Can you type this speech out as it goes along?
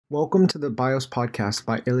Welcome to the BIOS podcast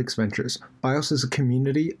by Alix Ventures. BIOS is a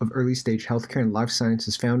community of early-stage healthcare and life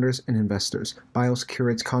sciences founders and investors. BIOS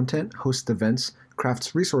curates content, hosts events,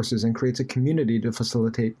 crafts resources, and creates a community to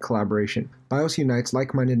facilitate collaboration. BIOS unites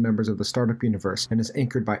like-minded members of the startup universe and is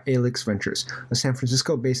anchored by Alix Ventures, a San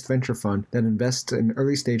Francisco-based venture fund that invests in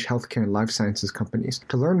early-stage healthcare and life sciences companies.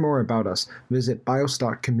 To learn more about us, visit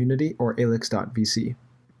bios.community or alix.vc.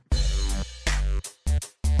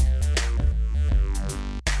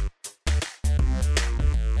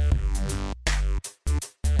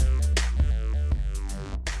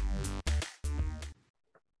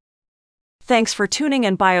 Thanks for tuning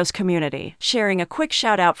in BIOS community. Sharing a quick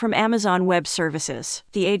shout out from Amazon Web Services.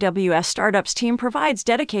 The AWS Startups team provides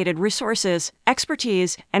dedicated resources,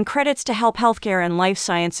 expertise, and credits to help healthcare and life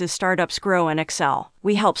sciences startups grow and excel.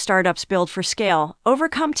 We help startups build for scale,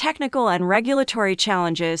 overcome technical and regulatory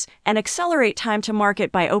challenges, and accelerate time to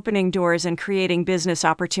market by opening doors and creating business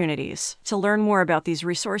opportunities. To learn more about these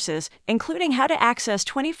resources, including how to access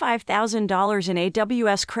 $25,000 in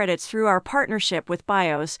AWS credits through our partnership with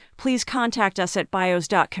BIOS, please contact us at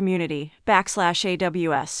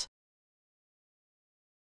bios.community/AWS.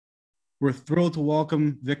 We're thrilled to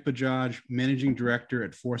welcome Vic Bajaj, Managing Director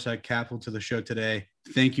at Foresight Capital, to the show today.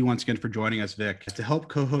 Thank you once again for joining us, Vic. To help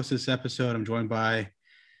co-host this episode, I'm joined by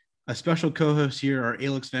a special co-host here, our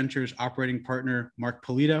Alix Ventures operating partner, Mark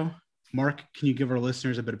Polito. Mark, can you give our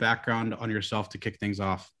listeners a bit of background on yourself to kick things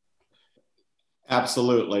off?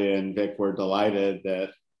 Absolutely. And Vic, we're delighted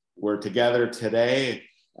that we're together today.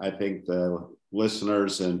 I think the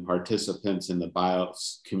listeners and participants in the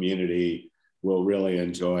BIOS community will really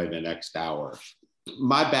enjoy the next hour.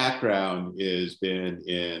 My background has been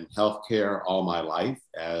in healthcare all my life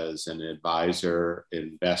as an advisor,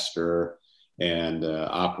 investor, and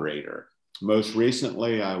operator. Most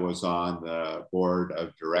recently, I was on the board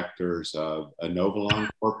of directors of Inovalon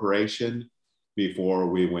Corporation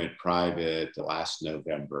before we went private last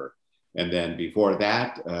November. And then before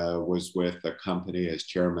that, was with the company as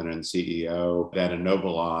chairman and CEO that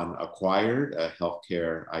Inovalon acquired, a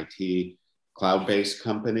healthcare IT cloud-based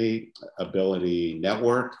company, Ability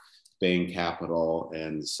Network, Bain Capital,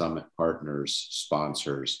 and Summit Partners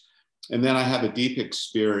sponsors. And then I have a deep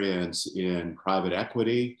experience in private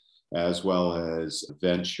equity as well as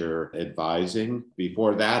venture advising.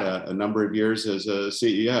 Before that, a number of years as a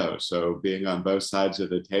CEO. So being on both sides of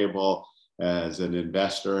the table as an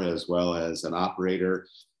investor as well as an operator,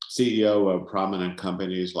 CEO of prominent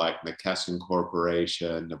companies like McKesson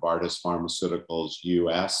Corporation, Novartis Pharmaceuticals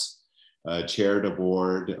US, chaired a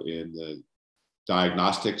board in the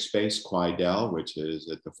diagnostic space, Quidel, which is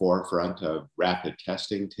at the forefront of rapid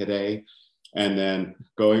testing today. And then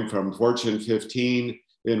going from Fortune 15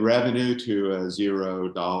 in revenue to a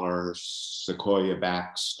 $0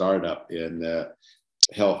 Sequoia-backed startup in the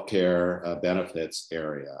healthcare benefits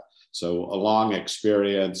area. So a long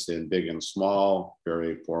experience in big and small,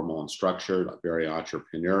 very formal and structured, very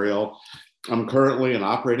entrepreneurial. I'm currently an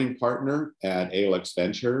operating partner at Alix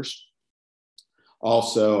Ventures.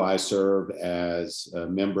 Also, I serve as a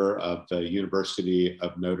member of the University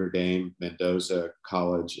of Notre Dame Mendoza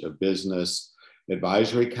College of Business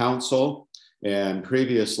Advisory Council, and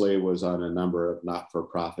previously was on a number of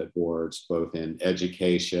not-for-profit boards, both in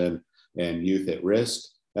education and youth at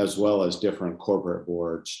risk, as well as different corporate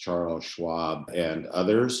boards, Charles Schwab and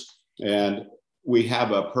others. And we have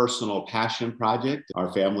a personal passion project.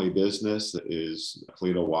 Our family business is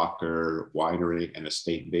Polito Walker Winery and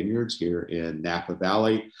Estate Vineyards here in Napa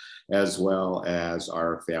Valley, as well as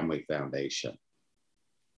our family foundation.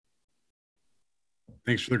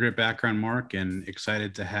 Thanks for the great background, Mark, and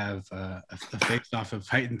excited to have a face-off of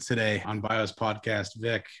Titans today on BIOS podcast.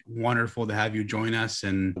 Vic, wonderful to have you join us,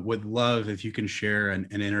 and would love if you can share an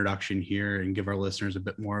introduction here and give our listeners a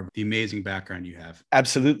bit more of the amazing background you have.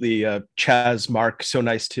 Absolutely. Chaz, Mark, so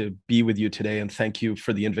nice to be with you today, and thank you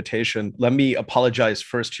for the invitation. Let me apologize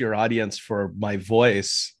first to your audience for my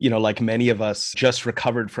voice. You know, like many of us, just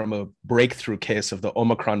recovered from a breakthrough case of the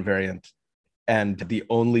Omicron variant. And the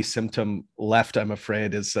only symptom left, I'm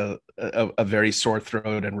afraid, is a very sore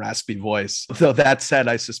throat and raspy voice. Though that said,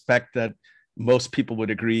 I suspect that most people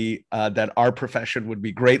would agree that our profession would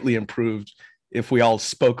be greatly improved if we all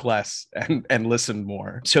spoke less and listened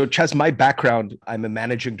more. So Chaz, my background, I'm a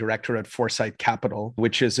managing director at Foresight Capital,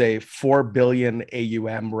 which is a 4 billion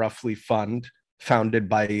AUM roughly fund founded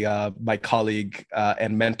by my colleague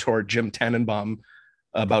and mentor, Jim Tannenbaum,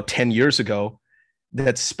 about 10 years ago,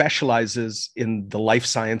 that specializes in the life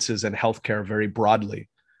sciences and healthcare very broadly.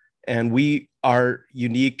 And we are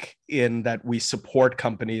unique in that we support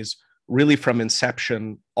companies really from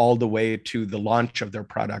inception all the way to the launch of their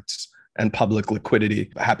products and public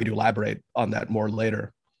liquidity. Happy to elaborate on that more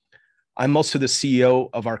later. I'm also the CEO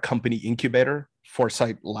of our company incubator,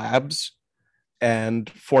 Foresight Labs. And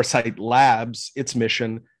Foresight Labs, its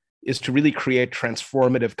mission is to really create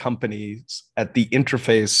transformative companies at the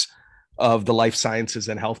interface of the life sciences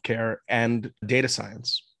and healthcare and data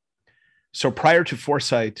science. So prior to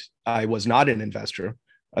Foresight, I was not an investor.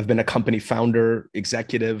 I've been a company founder,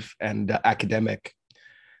 executive, and academic.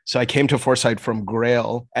 So I came to Foresight from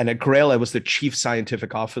Grail, and at Grail, I was the chief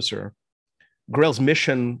scientific officer. Grail's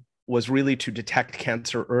mission was really to detect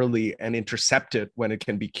cancer early and intercept it when it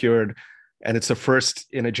can be cured. And it's the first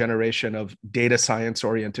in a generation of data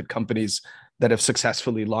science-oriented companies that have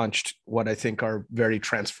successfully launched what I think are very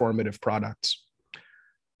transformative products.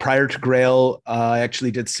 Prior to Grail, I actually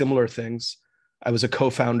did similar things. I was a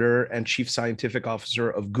co-founder and chief scientific officer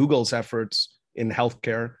of Google's efforts in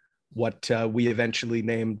healthcare, what we eventually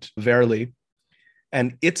named Verily.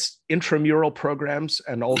 And its intramural programs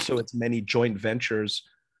and also its many joint ventures,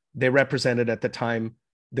 they represented at the time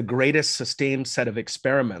the greatest sustained set of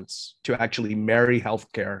experiments to actually marry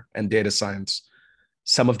healthcare and data science.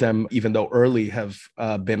 Some of them, even though early, have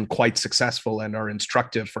been quite successful and are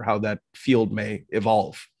instructive for how that field may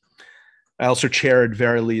evolve. I also chaired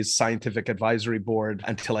Verily's scientific advisory board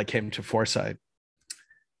until I came to Foresight.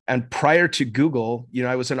 And prior to Google,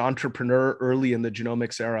 I was an entrepreneur early in the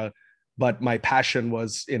genomics era, but my passion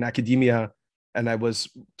was in academia. And I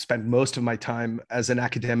spent most of my time as an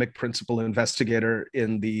academic principal investigator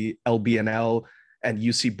in the LBNL and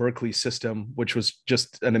UC Berkeley system, which was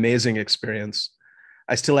just an amazing experience.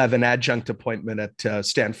 I still have an adjunct appointment at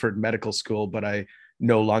Stanford Medical School, but I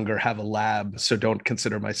no longer have a lab, so don't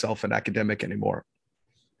consider myself an academic anymore.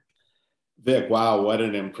 Vic, wow, what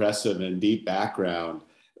an impressive and deep background.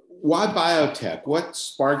 Why biotech? What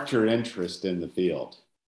sparked your interest in the field?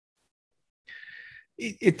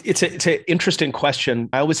 It's an interesting question.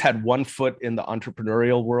 I always had one foot in the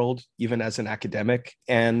entrepreneurial world, even as an academic.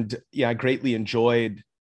 And I greatly enjoyed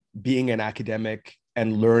being an academic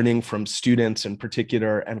and learning from students in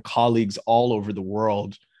particular and colleagues all over the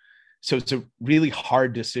world. So it's a really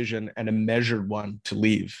hard decision and a measured one to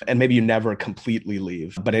leave. And maybe you never completely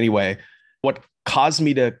leave. But anyway, what caused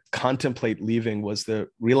me to contemplate leaving was the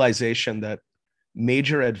realization that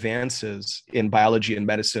major advances in biology and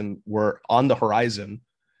medicine were on the horizon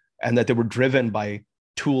and that they were driven by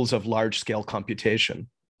tools of large-scale computation.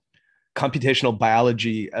 Computational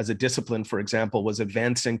biology as a discipline, for example, was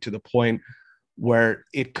advancing to the point where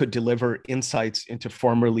it could deliver insights into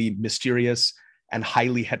formerly mysterious and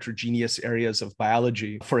highly heterogeneous areas of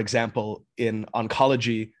biology. For example, in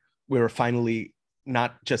oncology, we were finally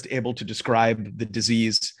not just able to describe the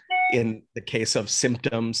disease in the case of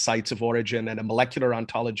symptoms, sites of origin, and a molecular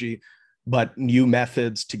ontology, but new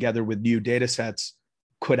methods together with new data sets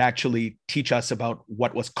could actually teach us about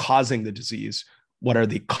what was causing the disease, what are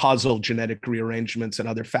the causal genetic rearrangements and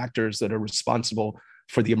other factors that are responsible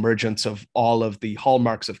for the emergence of all of the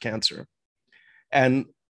hallmarks of cancer. And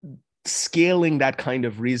scaling that kind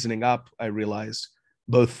of reasoning up, I realized,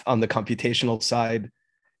 both on the computational side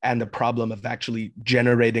and the problem of actually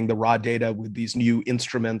generating the raw data with these new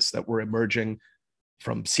instruments that were emerging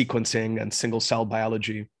from sequencing and single cell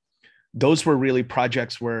biology. Those were really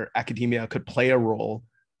projects where academia could play a role,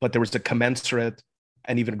 but there was a commensurate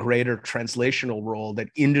and even greater translational role that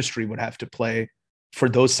industry would have to play for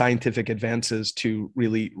those scientific advances to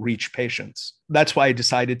really reach patients. That's why I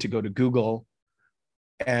decided to go to Google.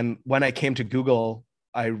 And when I came to Google,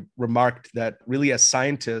 I remarked that really as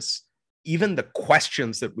scientists, even the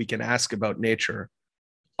questions that we can ask about nature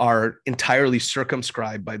are entirely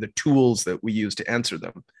circumscribed by the tools that we use to answer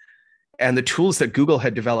them. And the tools that Google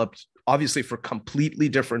had developed, obviously for completely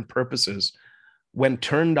different purposes, when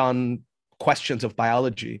turned on questions of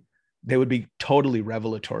biology, they would be totally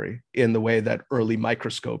revelatory in the way that early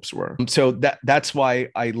microscopes were. So that's why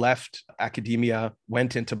I left academia,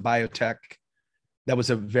 went into biotech. That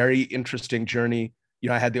was a very interesting journey.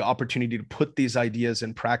 I had the opportunity to put these ideas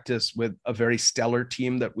in practice with a very stellar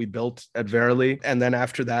team that we built at Verily. And then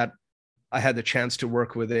after that, I had the chance to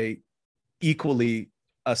work with a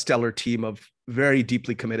stellar team of very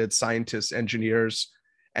deeply committed scientists, engineers,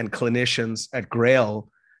 and clinicians at Grail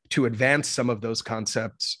to advance some of those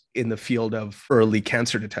concepts in the field of early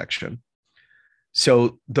cancer detection.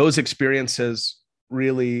 So those experiences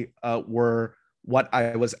really were what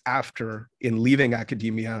I was after in leaving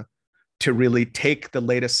academia, to really take the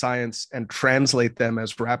latest science and translate them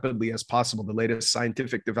as rapidly as possible, the latest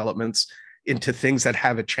scientific developments, into things that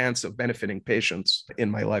have a chance of benefiting patients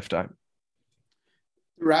in my lifetime.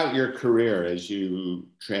 Throughout your career, as you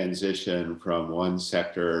transition from one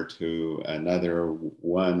sector to another,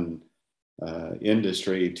 one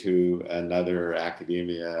industry to another,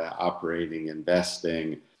 academia, operating,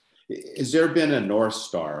 investing. Has there been a North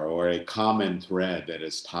Star or a common thread that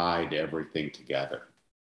has tied everything together?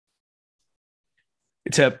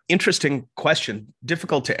 It's an interesting question,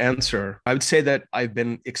 difficult to answer. I would say that I've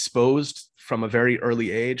been exposed from a very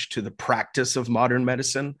early age to the practice of modern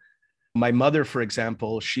medicine. My mother, for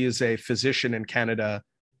example, she is a physician in Canada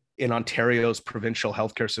in Ontario's provincial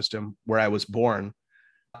healthcare system where I was born.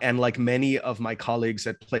 And like many of my colleagues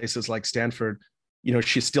at places like Stanford,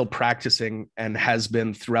 she's still practicing and has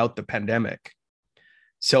been throughout the pandemic.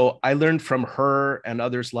 So I learned from her and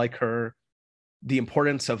others like her the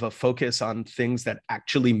importance of a focus on things that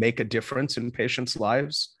actually make a difference in patients'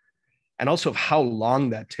 lives, and also of how long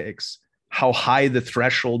that takes, how high the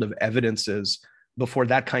threshold of evidence is before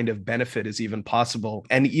that kind of benefit is even possible,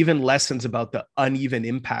 and even lessons about the uneven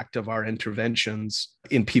impact of our interventions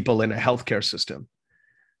in people in a healthcare system.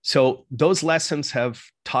 So those lessons have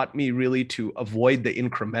taught me really to avoid the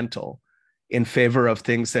incremental in favor of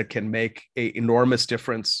things that can make an enormous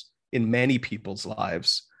difference in many people's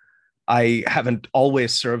lives. I haven't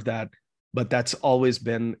always served that, but that's always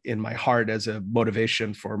been in my heart as a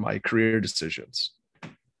motivation for my career decisions.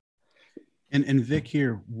 And Vic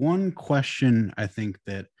here, one question I think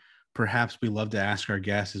that perhaps we love to ask our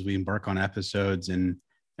guests as we embark on episodes and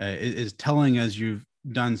is telling as you've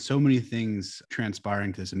done so many things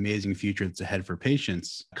transpiring to this amazing future that's ahead for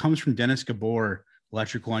patients, comes from Dennis Gabor,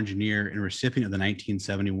 electrical engineer and recipient of the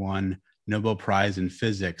 1971 Nobel Prize in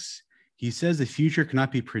Physics. He says the future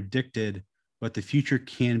cannot be predicted, but the future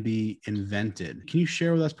can be invented. Can you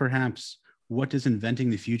share with us perhaps what does inventing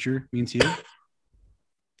the future mean to you?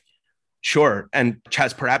 Sure. And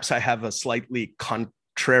Chaz, perhaps I have a slightly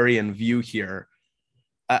contrarian view here.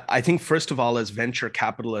 I think, first of all, as venture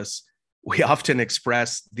capitalists, we often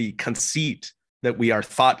express the conceit that we are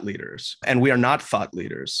thought leaders, and we are not thought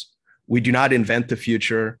leaders. We do not invent the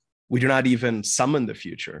future. We do not even summon the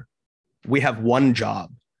future. We have one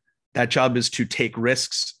job. That job is to take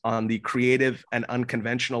risks on the creative and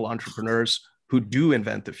unconventional entrepreneurs who do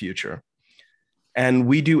invent the future. And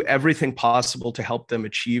we do everything possible to help them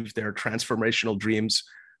achieve their transformational dreams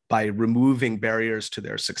by removing barriers to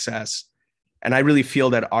their success. And I really feel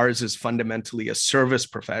that ours is fundamentally a service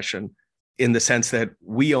profession in the sense that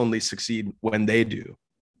we only succeed when they do.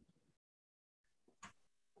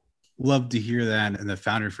 Love to hear that. And the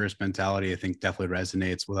founder first mentality, I think, definitely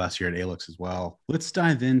resonates with us here at ALEX as well. Let's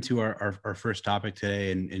dive into our first topic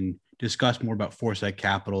today and discuss more about Foresight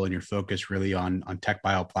Capital and your focus really on tech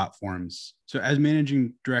bio platforms. So as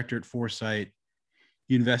managing director at Foresight,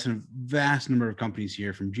 you invest in a vast number of companies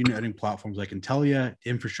here, from gene editing platforms like Intellia,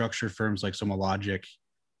 infrastructure firms like SomaLogic.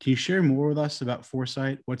 Can you share more with us about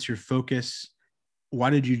Foresight? What's your focus? Why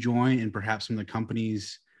did you join? And perhaps some of the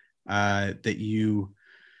companies that you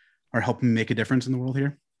are helping make a difference in the world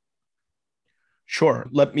here? Sure.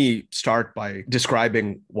 Let me start by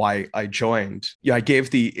describing why I joined. Yeah, I gave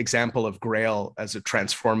the example of Grail as a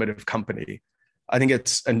transformative company. I think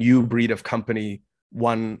it's a new breed of company,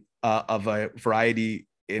 one of a variety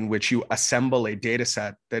in which you assemble a data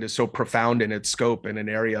set that is so profound in its scope in an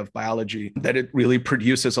area of biology that it really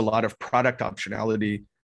produces a lot of product optionality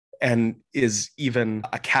and is even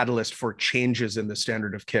a catalyst for changes in the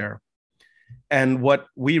standard of care. And what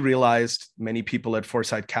we realized, many people at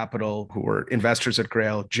Foresight Capital who were investors at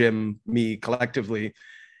Grail, Jim, me collectively,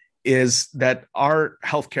 is that our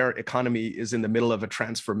healthcare economy is in the middle of a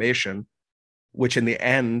transformation, which in the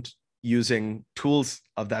end, using tools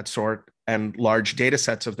of that sort and large data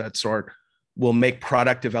sets of that sort will make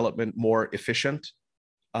product development more efficient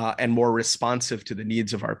and more responsive to the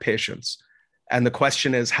needs of our patients. And the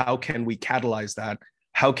question is, how can we catalyze that?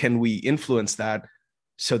 How can we influence that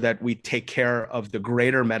so that we take care of the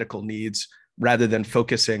greater medical needs rather than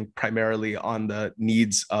focusing primarily on the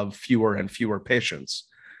needs of fewer and fewer patients?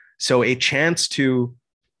 So a chance to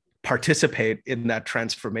participate in that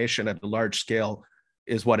transformation at a large scale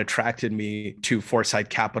is what attracted me to Foresight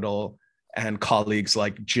Capital and colleagues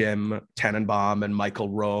like Jim Tannenbaum and Michael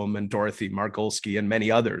Rome and Dorothy Margolski and many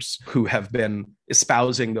others who have been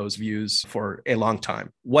espousing those views for a long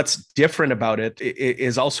time. What's different about it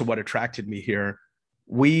is also what attracted me here.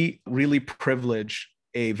 We really privilege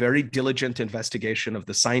a very diligent investigation of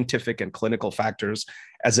the scientific and clinical factors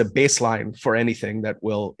as a baseline for anything that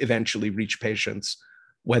will eventually reach patients,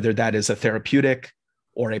 whether that is a therapeutic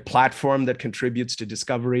or a platform that contributes to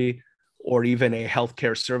discovery, or even a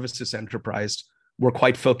healthcare services enterprise. We're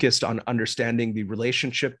quite focused on understanding the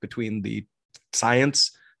relationship between the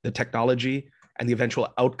science, the technology, and the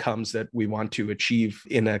eventual outcomes that we want to achieve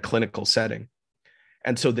in a clinical setting.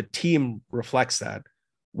 And so the team reflects that.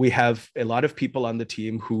 We have a lot of people on the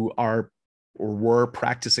team who are or were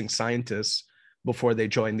practicing scientists before they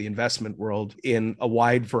joined the investment world in a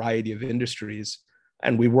wide variety of industries.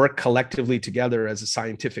 And we work collectively together as a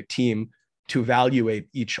scientific team to evaluate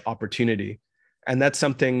each opportunity. And that's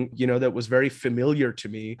something, that was very familiar to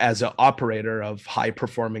me as an operator of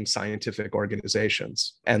high-performing scientific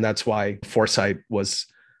organizations. And that's why Foresight was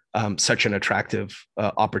such an attractive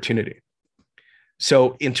opportunity.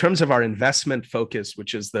 So in terms of our investment focus,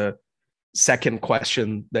 which is the second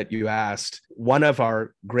question that you asked, one of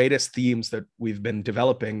our greatest themes that we've been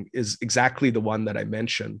developing is exactly the one that I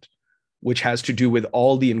mentioned, which has to do with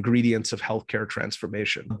all the ingredients of healthcare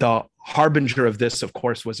transformation. The harbinger of this, of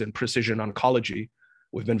course, was in precision oncology.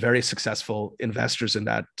 We've been very successful investors in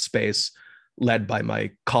that space, led by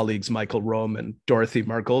my colleagues, Michael Rome and Dorothy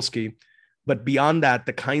Margolski. But beyond that,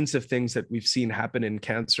 the kinds of things that we've seen happen in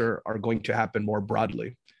cancer are going to happen more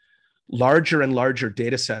broadly. Larger and larger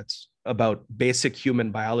data sets about basic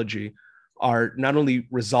human biology are not only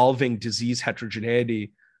resolving disease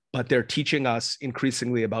heterogeneity, but they're teaching us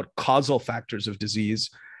increasingly about causal factors of disease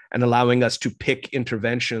and allowing us to pick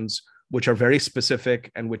interventions which are very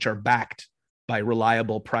specific and which are backed by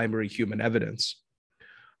reliable primary human evidence.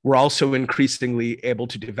 We're also increasingly able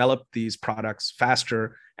to develop these products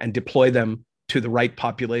faster and deploy them to the right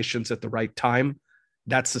populations at the right time.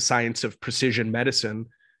 That's the science of precision medicine.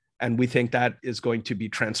 And we think that is going to be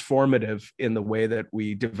transformative in the way that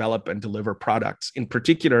we develop and deliver products. In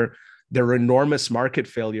particular, there are enormous market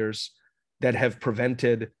failures that have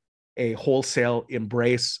prevented a wholesale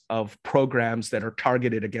embrace of programs that are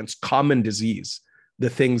targeted against common disease, the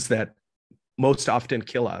things that most often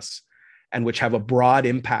kill us, and which have a broad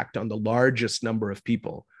impact on the largest number of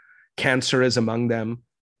people. Cancer is among them.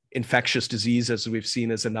 Infectious disease, as we've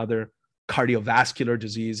seen, is another. Cardiovascular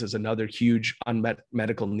disease is another huge unmet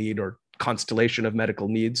medical need or constellation of medical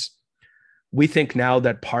needs. We think now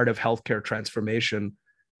that part of healthcare transformation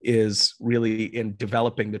is really in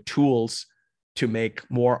developing the tools to make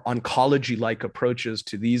more oncology-like approaches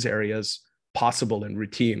to these areas possible and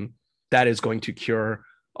routine. That is going to cure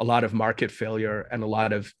a lot of market failure and a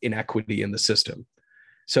lot of inequity in the system.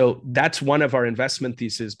 So that's one of our investment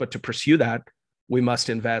theses. But to pursue that, we must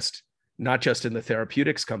invest not just in the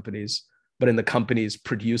therapeutics companies, but in the companies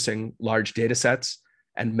producing large data sets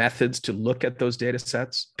and methods to look at those data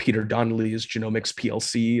sets. Peter Donnelly's Genomics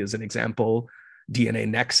PLC is an example. DNA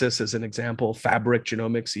Nexus is an example. Fabric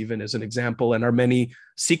Genomics even is an example. And our many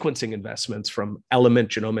sequencing investments from Element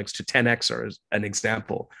Genomics to 10x are an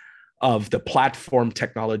example of the platform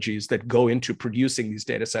technologies that go into producing these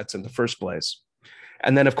data sets in the first place.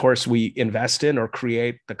 And then, of course, we invest in or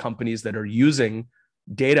create the companies that are using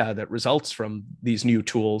data that results from these new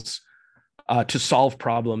tools to solve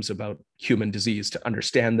problems about human disease, to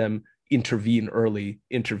understand them, intervene early,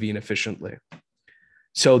 intervene efficiently.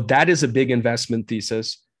 So that is a big investment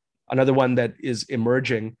thesis. Another one that is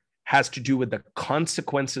emerging has to do with the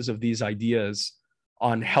consequences of these ideas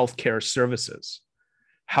on healthcare services.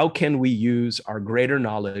 How can we use our greater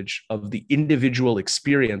knowledge of the individual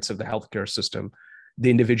experience of the healthcare system, the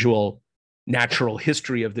individual natural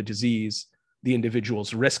history of the disease, the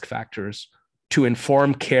individual's risk factors, to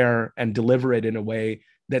inform care and deliver it in a way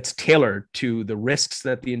that's tailored to the risks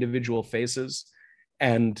that the individual faces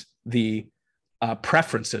and the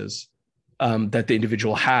preferences that the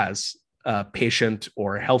individual has, patient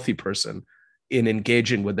or healthy person, in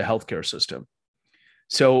engaging with the healthcare system.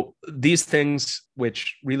 So these things,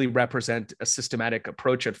 which really represent a systematic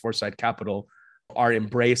approach at Foresight Capital, our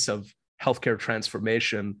embrace of healthcare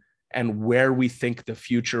transformation and where we think the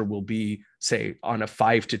future will be, say, on a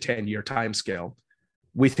 5 to 10 year timescale.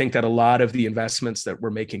 We think that a lot of the investments that we're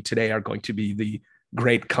making today are going to be the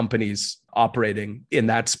great companies operating in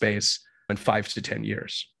that space in 5 to 10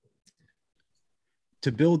 years.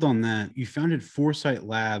 To build on that, you founded Foresight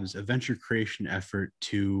Labs, a venture creation effort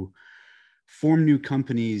to form new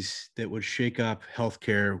companies that would shake up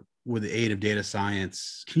healthcare with the aid of data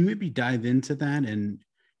science. Can you maybe dive into that and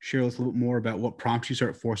share with us a little bit more about what prompts you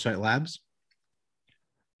start Foresight Labs?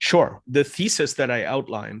 Sure. The thesis that I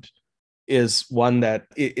outlined is one that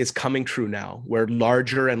is coming true now, where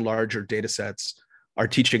larger and larger data sets are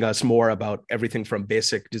teaching us more about everything from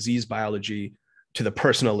basic disease biology to the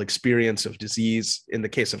personal experience of disease in the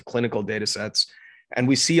case of clinical data sets. And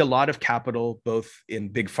we see a lot of capital, both in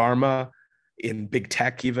big pharma, in big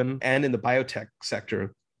tech even, and in the biotech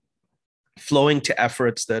sector, flowing to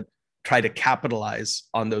efforts that try to capitalize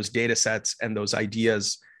on those data sets and those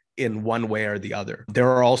ideas in one way or the other. There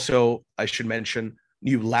are also, I should mention,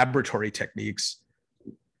 new laboratory techniques,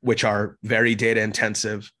 which are very data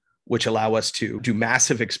intensive, which allow us to do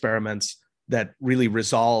massive experiments that really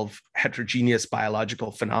resolve heterogeneous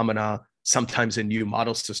biological phenomena, sometimes in new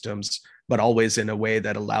model systems, but always in a way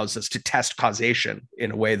that allows us to test causation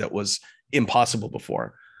in a way that was impossible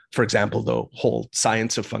before. For example, the whole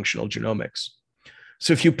science of functional genomics.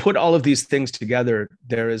 So if you put all of these things together,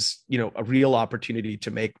 there is, a real opportunity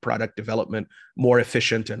to make product development more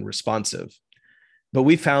efficient and responsive. But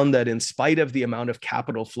we found that in spite of the amount of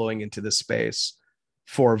capital flowing into this space,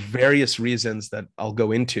 for various reasons that I'll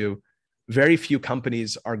go into, very few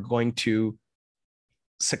companies are going to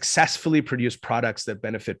successfully produce products that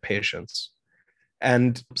benefit patients.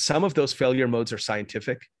 And some of those failure modes are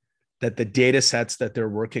scientific, that the data sets that they're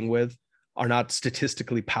working with are not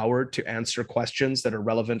statistically powered to answer questions that are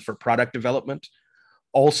relevant for product development.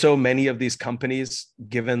 Also, many of these companies,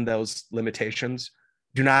 given those limitations,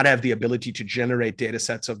 do not have the ability to generate data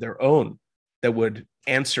sets of their own that would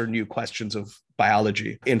answer new questions of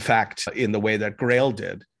biology. In fact, in the way that GRAIL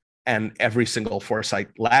did, and every single Foresight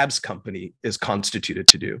Labs company is constituted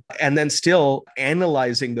to do. And then still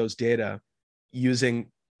analyzing those data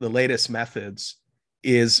using the latest methods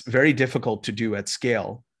is very difficult to do at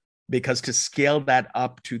scale, because to scale that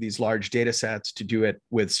up to these large data sets, to do it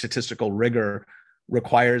with statistical rigor,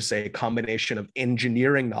 requires a combination of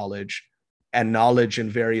engineering knowledge and knowledge in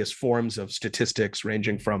various forms of statistics,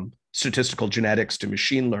 ranging from statistical genetics to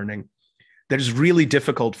machine learning, that is really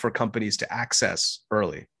difficult for companies to access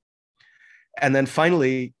early. And then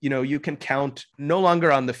finally, you can count no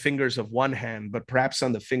longer on the fingers of one hand, but perhaps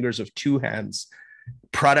on the fingers of two hands,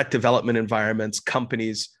 product development environments,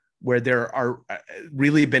 companies where there are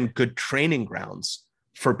really been good training grounds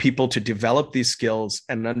for people to develop these skills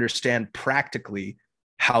and understand practically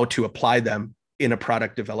how to apply them in a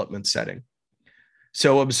product development setting.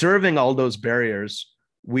 So observing all those barriers,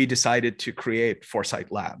 we decided to create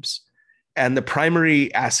Foresight Labs. And the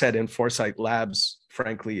primary asset in Foresight Labs,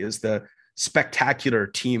 frankly, is the spectacular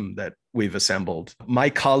team that we've assembled. My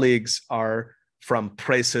colleagues are from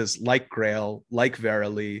places like GRAIL, like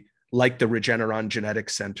Verily, like the Regeneron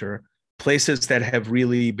Genetics Center, places that have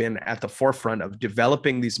really been at the forefront of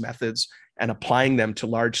developing these methods and applying them to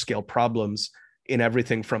large-scale problems in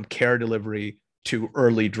everything from care delivery to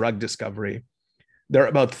early drug discovery. There are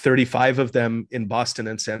about 35 of them in Boston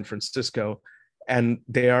and San Francisco, and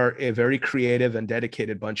they are a very creative and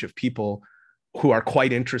dedicated bunch of people who are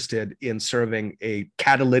quite interested in serving a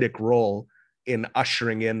catalytic role in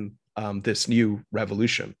ushering in this new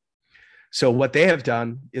revolution. So what they have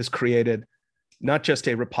done is created not just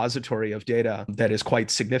a repository of data that is quite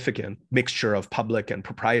significant, mixture of public and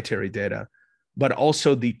proprietary data, but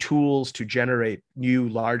also the tools to generate new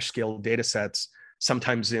large-scale data sets,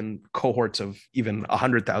 sometimes in cohorts of even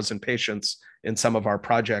 100,000 patients in some of our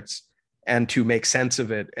projects, and to make sense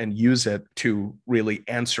of it and use it to really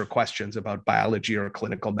answer questions about biology or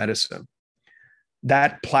clinical medicine.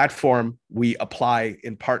 That platform we apply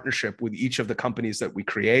in partnership with each of the companies that we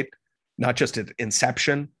create, not just at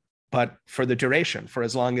inception, but for the duration, for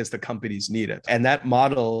as long as the companies need it. And that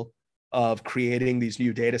model of creating these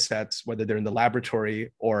new data sets, whether they're in the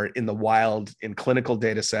laboratory or in the wild in clinical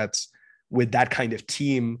data sets, with that kind of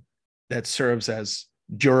team that serves as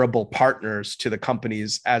durable partners to the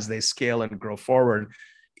companies as they scale and grow forward,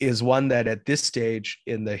 is one that at this stage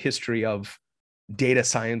in the history of data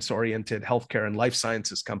science oriented healthcare and life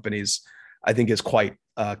sciences companies, I think is quite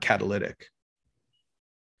catalytic.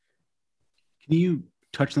 Can you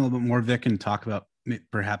touch on a little bit more, Vic, and talk about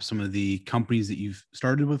perhaps some of the companies that you've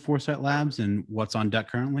started with Foresight Labs and what's on deck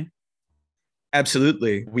currently?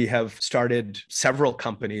 Absolutely. We have started several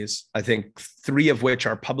companies, I think 3 of which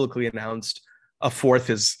are publicly announced. A 4th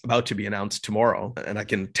is about to be announced tomorrow, and I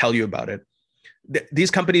can tell you about it. These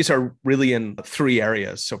companies are really in 3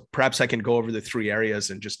 areas. So perhaps I can go over the 3 areas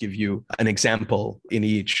and just give you an example in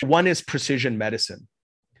each. One is precision medicine.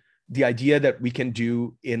 The idea that we can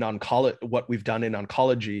do in oncology, what we've done in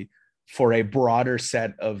oncology, for a broader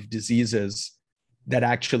set of diseases that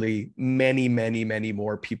actually many, many, many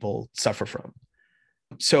more people suffer from.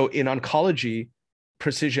 So in oncology,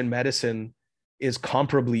 precision medicine is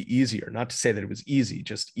comparably easier, not to say that it was easy,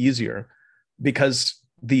 just easier, because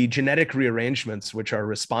the genetic rearrangements which are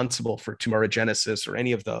responsible for tumorigenesis or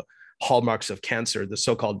any of the hallmarks of cancer, the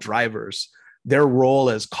so-called drivers, their role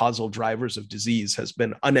as causal drivers of disease has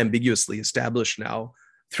been unambiguously established now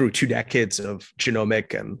through 2 decades of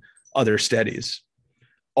genomic and other studies.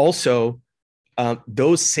 Also,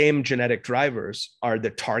 those same genetic drivers are the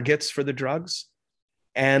targets for the drugs,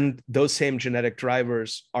 and those same genetic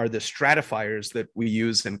drivers are the stratifiers that we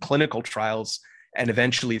use in clinical trials and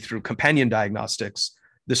eventually through companion diagnostics,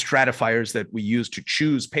 the stratifiers that we use to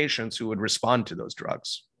choose patients who would respond to those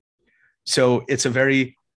drugs. So it's a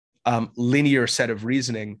very linear set of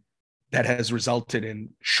reasoning that has resulted in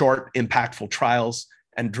short, impactful trials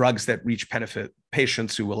and drugs that reach benefit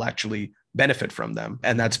patients who will actually benefit from them.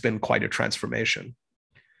 And that's been quite a transformation.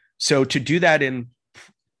 So to do that in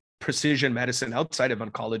precision medicine outside of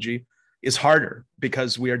oncology is harder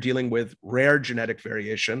because we are dealing with rare genetic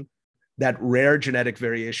variation. That rare genetic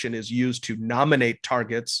variation is used to nominate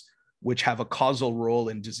targets which have a causal role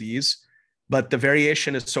in disease. But the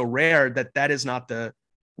variation is so rare that that is not the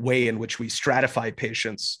way in which we stratify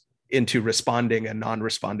patients into responding and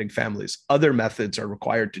non-responding families. Other methods are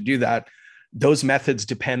required to do that. Those methods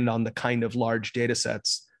depend on the kind of large data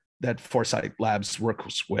sets that Foresight Labs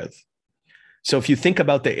works with. So if you think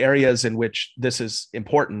about the areas in which this is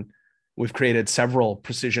important, we've created several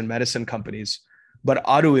precision medicine companies, but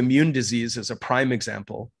autoimmune disease is a prime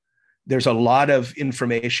example. There's a lot of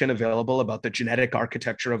information available about the genetic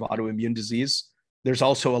architecture of autoimmune disease. There's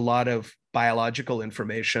also a lot of biological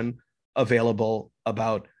information available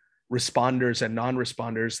about responders and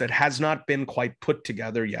non-responders that has not been quite put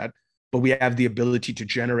together yet, but we have the ability to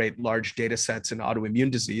generate large data sets in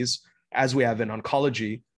autoimmune disease, as we have in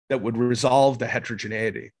oncology, that would resolve the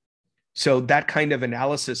heterogeneity. So that kind of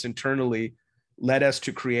analysis internally led us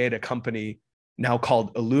to create a company now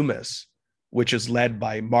called Alumis, which is led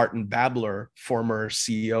by Martin Babler, former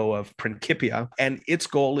CEO of Principia. And its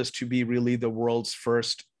goal is to be really the world's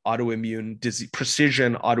first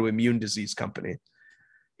precision autoimmune disease company.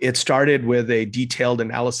 It started with a detailed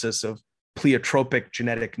analysis of pleiotropic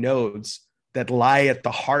genetic nodes that lie at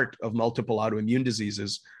the heart of multiple autoimmune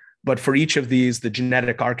diseases. But for each of these, the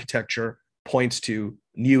genetic architecture points to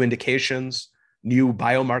new indications, new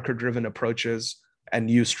biomarker-driven approaches, and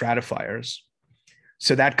new stratifiers.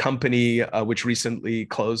 So that company, which recently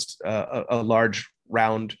closed a large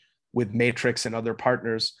round with Matrix and other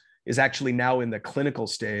partners, is actually now in the clinical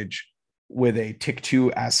stage with a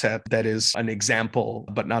TYK2 asset that is an example,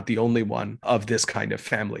 but not the only one, of this kind of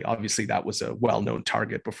family. Obviously, that was a well-known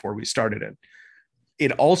target before we started it.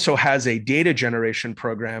 It also has a data generation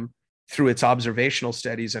program through its observational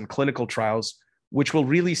studies and clinical trials, which will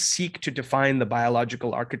really seek to define the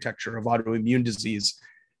biological architecture of autoimmune disease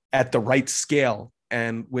at the right scale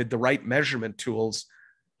and with the right measurement tools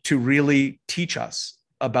to really teach us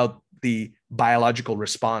about the biological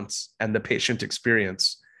response and the patient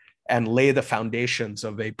experience and lay the foundations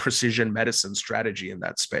of a precision medicine strategy in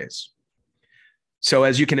that space. So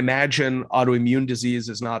as you can imagine, autoimmune disease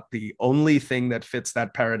is not the only thing that fits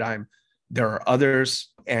that paradigm. There are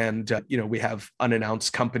others, and we have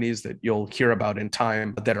unannounced companies that you'll hear about in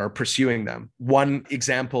time that are pursuing them. One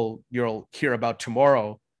example you'll hear about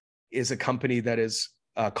tomorrow is a company that is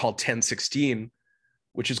called 1016,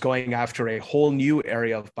 which is going after a whole new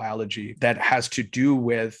area of biology that has to do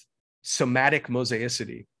with somatic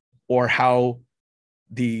mosaicity, or how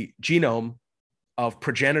the genome of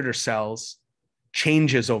progenitor cells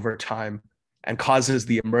changes over time and causes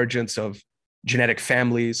the emergence of genetic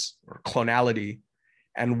families or clonality.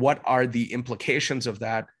 And what are the implications of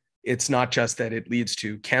that? It's not just that it leads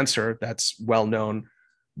to cancer, that's well known,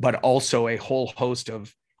 but also a whole host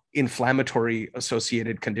of inflammatory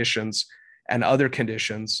associated conditions and other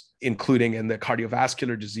conditions, including in the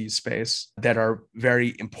cardiovascular disease space, that are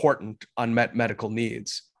very important unmet medical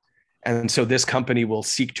needs. And so this company will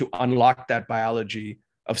seek to unlock that biology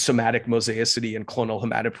of somatic mosaicity and clonal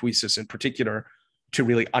hematopoiesis in particular, to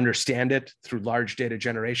really understand it through large data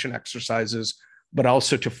generation exercises, but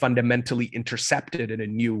also to fundamentally intercept it in a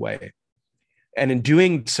new way. And in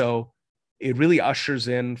doing so, it really ushers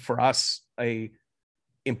in for us a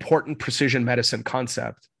important precision medicine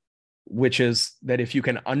concept, which is that if you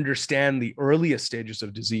can understand the earliest stages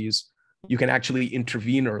of disease, you can actually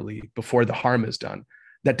intervene early before the harm is done.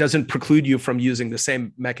 That doesn't preclude you from using the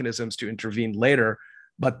same mechanisms to intervene later,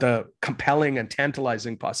 but the compelling and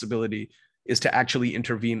tantalizing possibility is to actually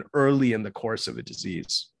intervene early in the course of a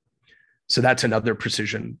disease. So that's another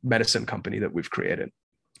precision medicine company that we've created.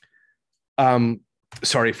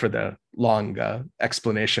 Sorry for the long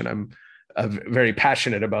explanation. I'm very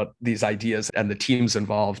passionate about these ideas and the teams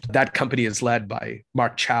involved. That company is led by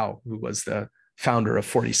Mark Chow, who was the founder of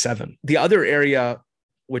 47. The other area,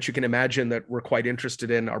 which you can imagine that we're quite interested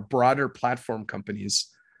in, are broader platform companies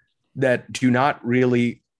that do not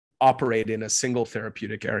really operate in a single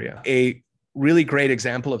therapeutic area. A really great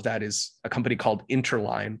example of that is a company called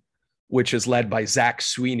Interline, which is led by Zach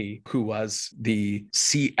Sweeney, who was the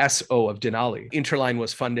CSO of Denali. Interline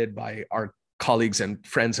was funded by our colleagues and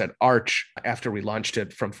friends at Arch after we launched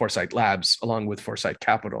it from Foresight Labs, along with Foresight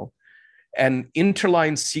Capital. And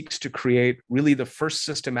Interline seeks to create really the first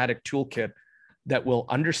systematic toolkit that will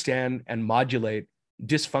understand and modulate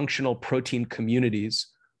dysfunctional protein communities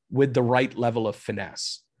with the right level of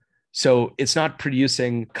finesse. So it's not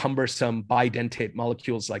producing cumbersome bidentate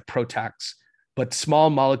molecules like Protacs, but small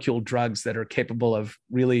molecule drugs that are capable of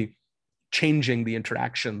really changing the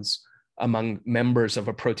interactions among members of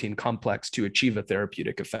a protein complex to achieve a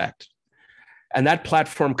therapeutic effect. And that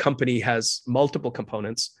platform company has multiple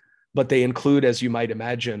components, but they include, as you might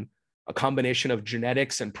imagine, a combination of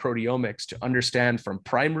genetics and proteomics to understand from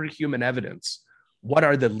primary human evidence what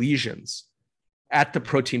are the lesions at the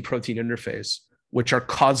protein-protein interface, which are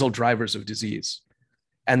causal drivers of disease.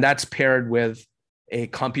 And that's paired with a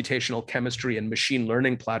computational chemistry and machine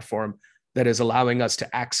learning platform that is allowing us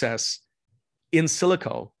to access in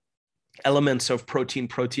silico elements of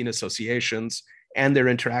protein-protein associations and their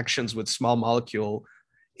interactions with small molecule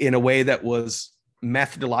in a way that was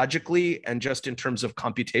methodologically and just in terms of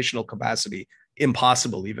computational capacity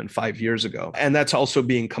impossible even 5 years ago. And that's also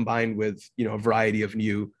being combined with, a variety of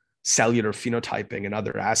new cellular phenotyping and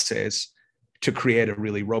other assays to create a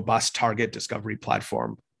really robust target discovery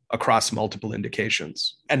platform across multiple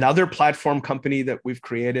indications. Another platform company that we've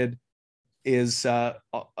created is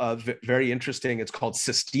very interesting. It's called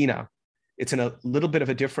Sistina. It's in a little bit of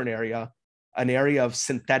a different area, an area of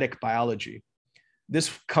synthetic biology. This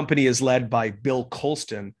company is led by Bill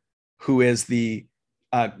Colston, who is the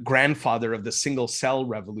grandfather of the single cell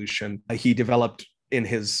revolution. He developed in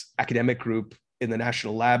his academic group in the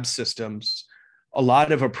National Lab Systems a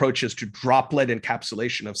lot of approaches to droplet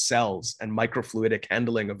encapsulation of cells and microfluidic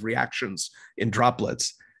handling of reactions in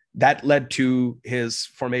droplets. That led to his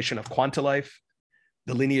formation of Quantilife.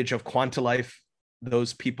 The lineage of Quantilife,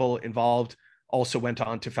 those people involved also went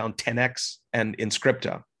on to found 10x and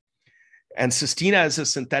Inscripta. And Sistina, as a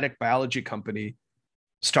synthetic biology company,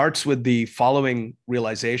 starts with the following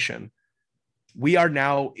realization. We are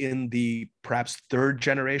now in the perhaps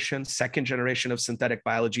second generation of synthetic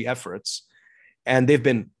biology efforts, and they've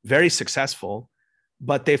been very successful,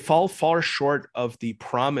 but they fall far short of the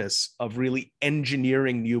promise of really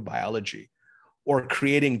engineering new biology or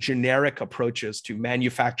creating generic approaches to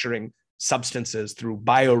manufacturing substances through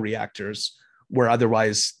bioreactors, where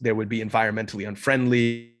otherwise they would be environmentally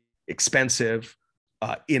unfriendly, expensive,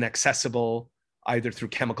 inaccessible, either through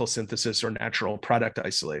chemical synthesis or natural product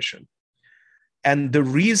isolation. And the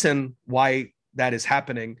reason why that is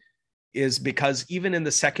happening is because even in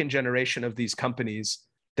the second generation of these companies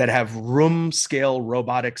that have room scale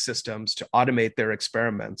robotic systems to automate their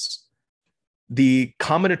experiments, the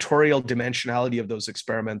combinatorial dimensionality of those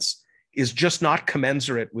experiments is just not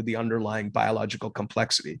commensurate with the underlying biological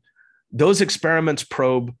complexity. Those experiments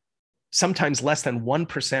probe sometimes less than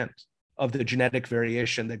 1% of the genetic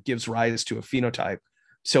variation that gives rise to a phenotype.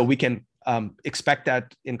 So we can expect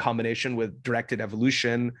that in combination with directed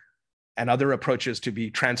evolution and other approaches to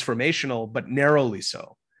be transformational, but narrowly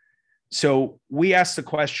so. So we asked the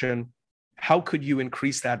question, how could you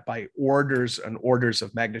increase that by orders and orders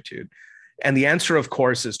of magnitude? And the answer, of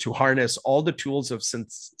course, is to harness all the tools of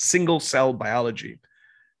single cell biology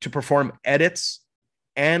to perform edits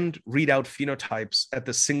and read out phenotypes at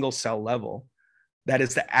the single cell level. That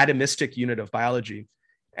is the atomistic unit of biology.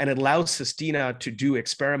 And it allows Sistina to do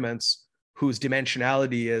experiments whose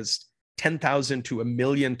dimensionality is 10,000 to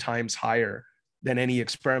 1,000,000 times higher than any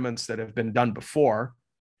experiments that have been done before.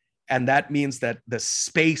 And that means that the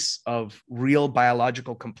space of real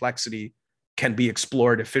biological complexity can be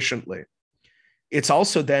explored efficiently. It's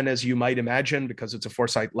also then, as you might imagine, because it's a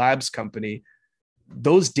Foresight Labs company,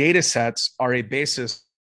 those data sets are a basis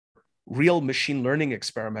for real machine learning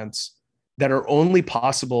experiments that are only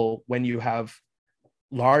possible when you have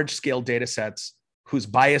large scale data sets whose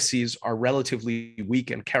biases are relatively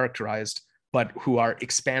weak and characterized, but who are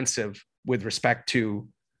expansive with respect to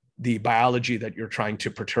the biology that you're trying to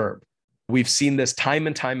perturb. We've seen this time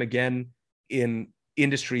and time again in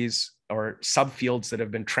industries or subfields that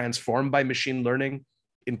have been transformed by machine learning,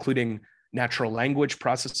 including natural language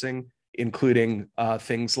processing, including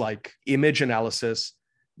things like image analysis,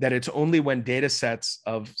 that it's only when data sets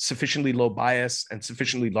of sufficiently low bias and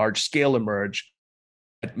sufficiently large scale emerge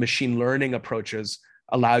that machine learning approaches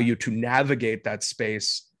allow you to navigate that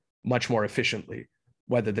space much more efficiently,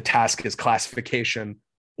 whether the task is classification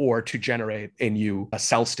or to generate a new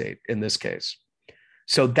cell state in this case.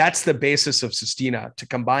 So that's the basis of Sistina, to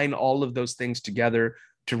combine all of those things together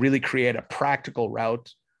to really create a practical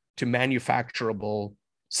route to manufacturable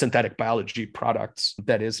synthetic biology products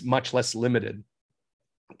that is much less limited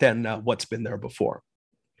than what's been there before.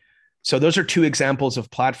 So those are two examples of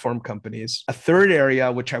platform companies. A third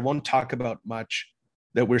area, which I won't talk about much,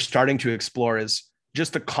 that we're starting to explore is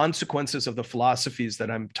just the consequences of the philosophies that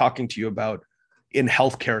I'm talking to you about in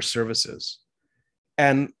healthcare services.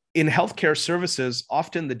 And In healthcare services,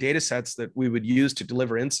 often the data sets that we would use to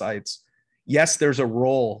deliver insights, yes, there's a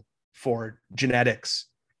role for genetics.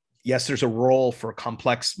 Yes, there's a role for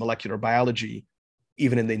complex molecular biology,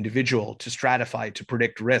 even in the individual, to stratify, to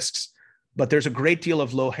predict risks. But there's a great deal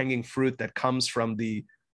of low-hanging fruit that comes from the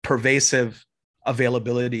pervasive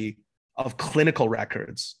availability of clinical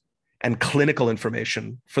records and clinical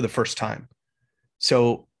information for the first time.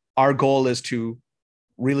 So our goal is to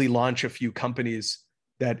really launch a few companies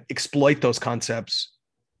that exploit those concepts,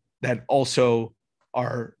 that also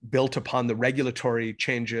are built upon the regulatory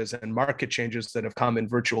changes and market changes that have come in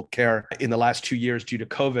virtual care in the last 2 years due to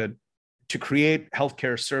COVID, to create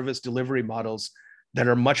healthcare service delivery models that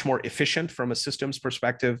are much more efficient from a systems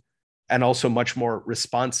perspective and also much more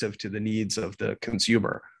responsive to the needs of the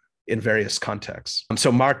consumer in various contexts.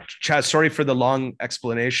 So Mark, Chaz, sorry for the long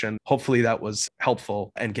explanation. Hopefully that was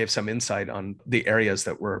helpful and gave some insight on the areas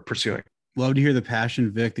that we're pursuing. Love to hear the passion,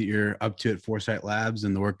 Vic, that you're up to at Foresight Labs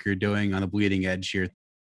and the work you're doing on the bleeding edge here.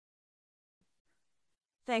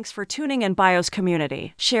 Thanks for tuning in, BIOS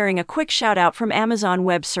community. Sharing a quick shout out from Amazon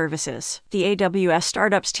Web Services. The AWS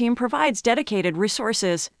Startups team provides dedicated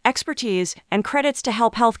resources, expertise, and credits to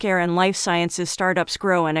help healthcare and life sciences startups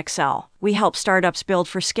grow and excel. We help startups build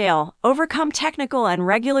for scale, overcome technical and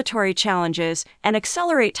regulatory challenges, and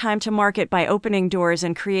accelerate time to market by opening doors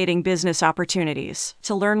and creating business opportunities.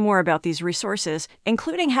 To learn more about these resources,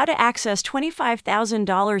 including how to access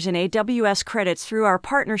 $25,000 in AWS credits through our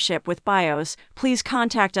partnership with BIOS, please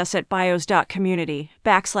contact us at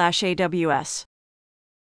bios.community/AWS.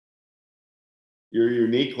 You're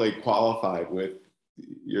uniquely qualified with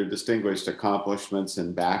your distinguished accomplishments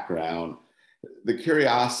and background. The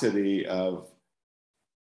curiosity of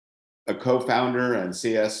a co-founder and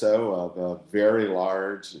CSO of a very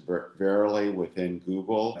large Verily within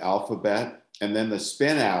Google, Alphabet, and then the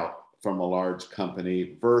spin out from a large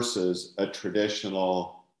company versus a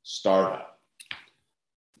traditional startup.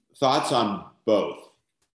 Thoughts on both?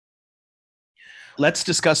 Let's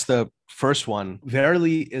discuss the first one.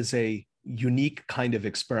 Verily is a unique kind of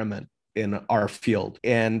experiment in our field.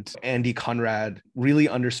 And Andy Conrad really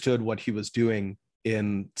understood what he was doing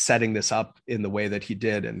in setting this up in the way that he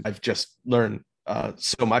did. And I've just learned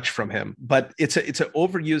so much from him. But it's an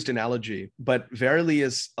overused analogy, but Verily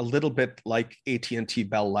is a little bit like AT&T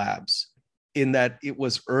Bell Labs in that it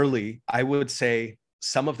was early. I would say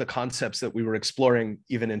some of the concepts that we were exploring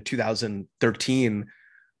even in 2013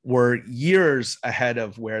 were years ahead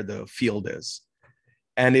of where the field is.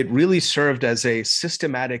 And it really served as a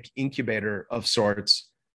systematic incubator of sorts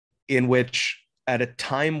in which, at a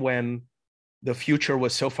time when the future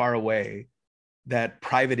was so far away that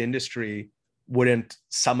private industry wouldn't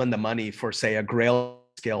summon the money for, say, a Grail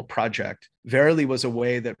scale project, Verily was a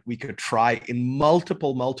way that we could try in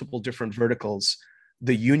multiple different verticals,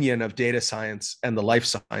 the union of data science and the life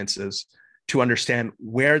sciences, to understand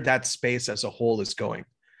where that space as a whole is going.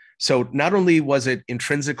 So not only was it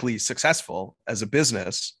intrinsically successful as a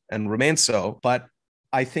business and remains so, but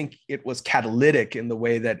I think it was catalytic in the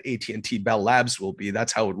way that AT&T Bell Labs will be.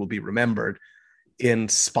 That's how it will be remembered in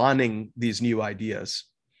spawning these new ideas.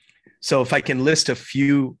 So if I can list a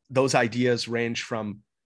few, those ideas range from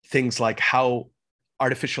things like how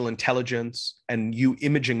artificial intelligence and new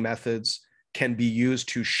imaging methods can be used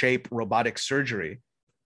to shape robotic surgery,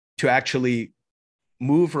 to actually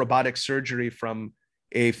move robotic surgery from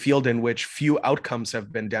a field in which few outcomes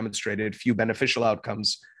have been demonstrated, few beneficial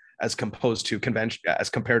outcomes as compared to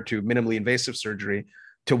minimally invasive surgery,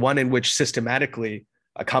 to one in which systematically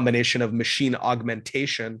a combination of machine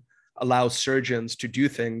augmentation allows surgeons to do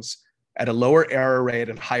things at a lower error rate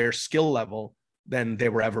and higher skill level than they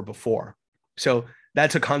were ever before. So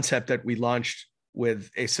that's a concept that we launched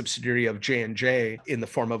with a subsidiary of J&J in the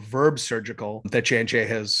form of Verb Surgical that J&J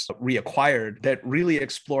has reacquired, that really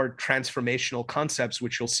explored transformational concepts,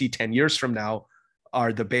 which you'll see 10 years from now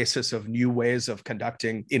are the basis of new ways of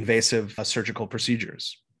conducting invasive surgical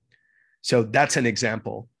procedures. So that's an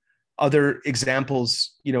example. Other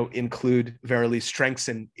examples, include Verily's strengths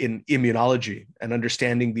in immunology and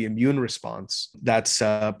understanding the immune response. That's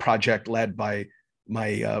a project led by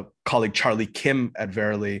my colleague Charlie Kim at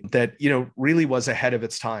Verily that really was ahead of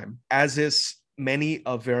its time, as is many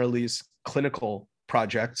of Verily's clinical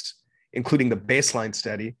projects, including the baseline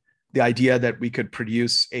study, the idea that we could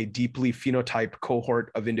produce a deeply phenotyped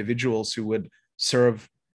cohort of individuals who would serve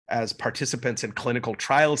as participants in clinical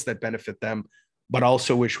trials that benefit them, but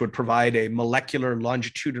also which would provide a molecular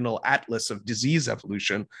longitudinal atlas of disease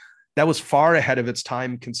evolution. That was far ahead of its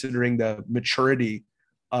time, considering the maturity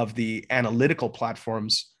of the analytical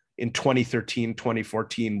platforms in 2013,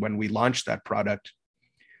 2014, when we launched that product.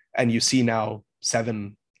 And you see now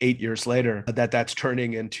 7, 8 years later, that's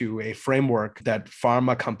turning into a framework that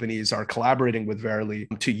pharma companies are collaborating with Verily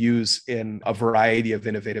to use in a variety of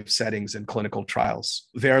innovative settings in clinical trials.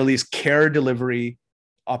 Verily's care delivery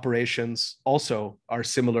operations also are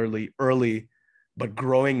similarly early, but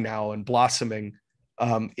growing now and blossoming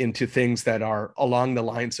into things that are along the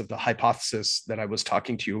lines of the hypothesis that I was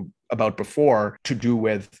talking to you about before, to do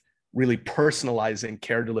with really personalizing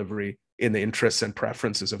care delivery in the interests and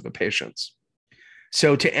preferences of the patients.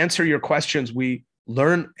 So to answer your questions, we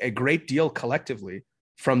learn a great deal collectively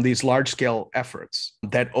from these large-scale efforts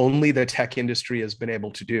that only the tech industry has been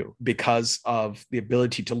able to do because of the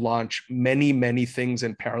ability to launch many, many things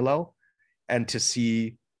in parallel and to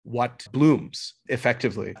see what blooms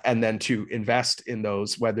effectively, and then to invest in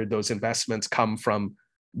those, whether those investments come from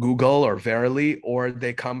Google or Verily, or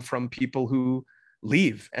they come from people who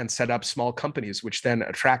leave and set up small companies, which then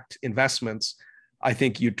attract investments. I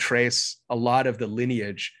think you trace a lot of the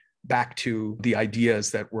lineage back to the ideas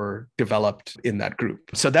that were developed in that group.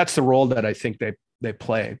 So that's the role that I think they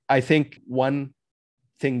play. I think one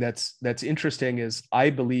thing that's interesting is I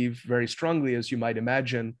believe very strongly, as you might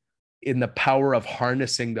imagine, in the power of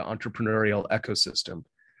harnessing the entrepreneurial ecosystem.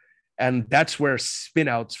 And that's where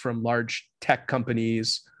spinouts from large tech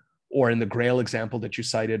companies, or in the Grail example that you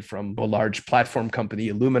cited from a large platform company,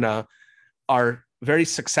 Illumina, are very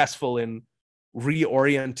successful in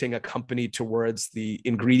reorienting a company towards the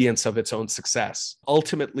ingredients of its own success.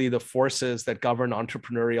 Ultimately, the forces that govern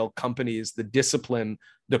entrepreneurial companies, the discipline,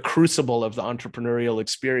 the crucible of the entrepreneurial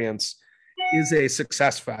experience, is a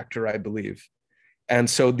success factor, I believe. And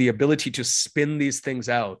so the ability to spin these things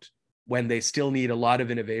out when they still need a lot of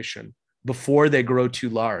innovation before they grow too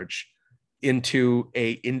large into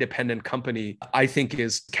an independent company, I think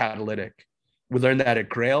is catalytic. We learned that at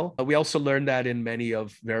Grail. We also learned that in many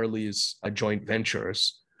of Verily's joint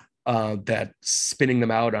ventures, that spinning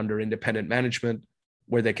them out under independent management,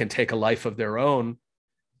 where they can take a life of their own,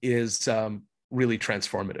 is really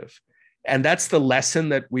transformative. And that's the lesson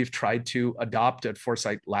that we've tried to adopt at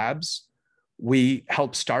Foresight Labs. We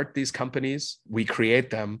help start these companies, we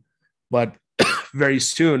create them, but very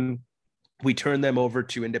soon we turn them over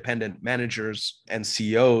to independent managers and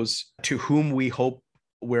CEOs to whom we hope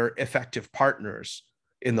we're effective partners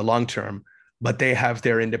in the long term, but they have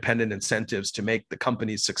their independent incentives to make the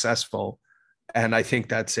companies successful. And I think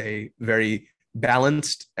that's a very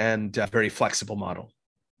balanced and very flexible model.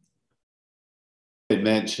 You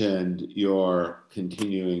mentioned you're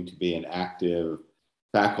continuing to be an active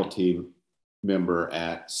faculty member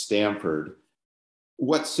at Stanford.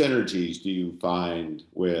 What synergies do you find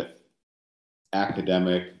with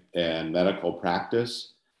academic and medical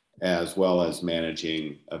practice, as well as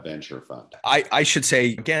managing a venture fund? I should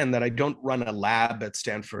say again that I don't run a lab at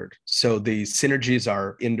Stanford, so the synergies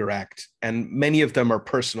are indirect and many of them are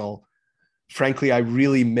personal. Frankly, I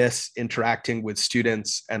really miss interacting with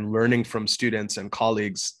students and learning from students and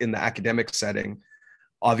colleagues in the academic setting.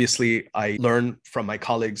 Obviously, I learn from my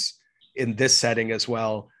colleagues in this setting as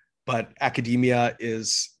well, but academia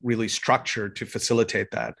is really structured to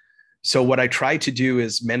facilitate that. So what I try to do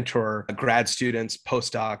is mentor grad students,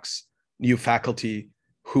 postdocs, new faculty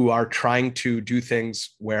who are trying to do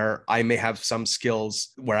things where I may have some skills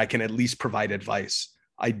where I can at least provide advice,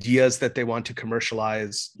 ideas that they want to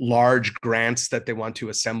commercialize, large grants that they want to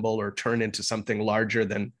assemble or turn into something larger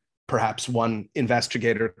than perhaps one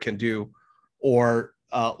investigator can do, or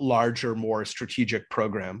larger, more strategic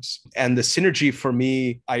programs. And the synergy for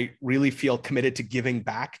me, I really feel committed to giving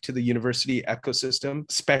back to the university ecosystem,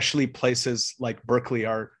 especially places like Berkeley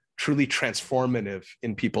are truly transformative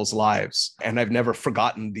in people's lives. And I've never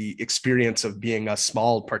forgotten the experience of being a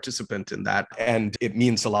small participant in that. And it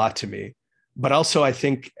means a lot to me. But also, I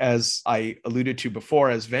think, as I alluded to before,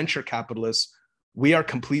 as venture capitalists, we are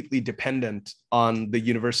completely dependent on the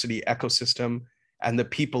university ecosystem and the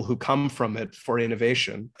people who come from it for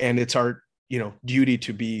innovation. And it's our, duty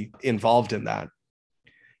to be involved in that.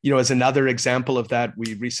 As another example of that,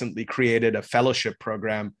 we recently created a fellowship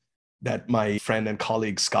program that my friend and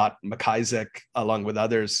colleague Scott McIsaac, along with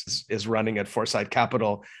others, is running at Foresight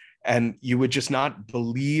Capital. And you would just not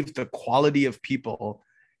believe the quality of people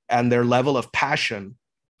and their level of passion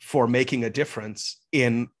for making a difference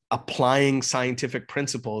in applying scientific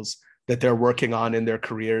principles that they're working on in their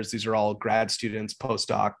careers. These are all grad students,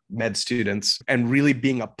 postdoc, med students, and really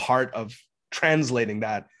being a part of translating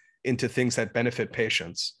that into things that benefit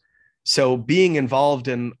patients. So being involved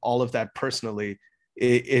in all of that personally,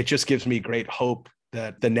 it just gives me great hope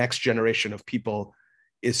that the next generation of people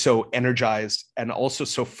is so energized and also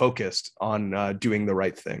so focused on doing the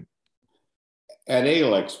right thing. At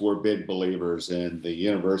ALEX, we're big believers in the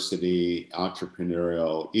university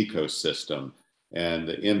entrepreneurial ecosystem and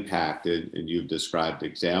the impact, and you've described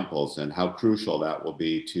examples and how crucial that will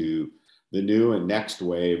be to the new and next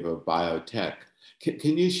wave of biotech.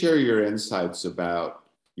 Can you share your insights about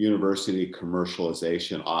university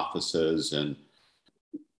commercialization offices and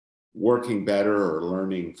working better or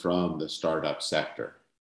learning from the startup sector?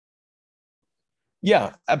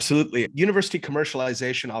 Yeah, absolutely. University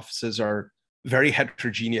commercialization offices are very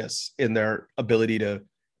heterogeneous in their ability to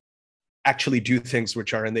actually do things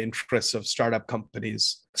which are in the interests of startup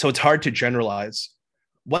companies. So it's hard to generalize.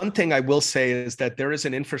 One thing I will say is that there is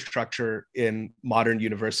an infrastructure in modern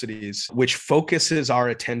universities which focuses our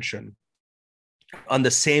attention on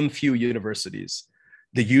the same few universities,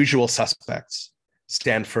 the usual suspects,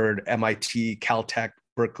 Stanford, MIT, Caltech,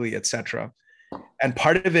 Berkeley, et cetera. And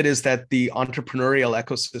part of it is that the entrepreneurial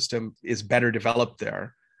ecosystem is better developed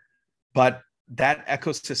there. But that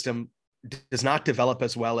ecosystem does not develop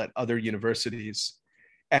as well at other universities.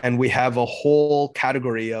 And we have a whole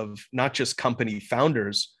category of not just company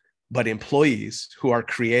founders, but employees who are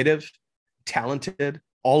creative, talented,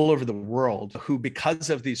 all over the world, who, because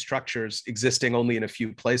of these structures existing only in a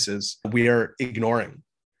few places, we are ignoring.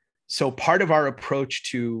 So part of our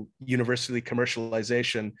approach to university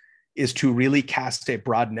commercialization is to really cast a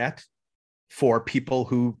broad net for people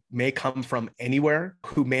who may come from anywhere,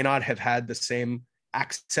 who may not have had the same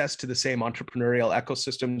access to the same entrepreneurial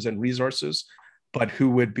ecosystems and resources, but who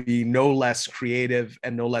would be no less creative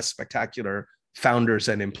and no less spectacular founders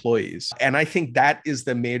and employees. And I think that is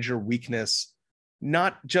the major weakness,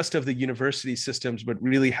 not just of the university systems, but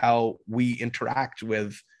really how we interact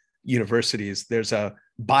with universities. There's a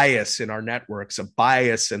bias in our networks, a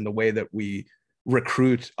bias in the way that we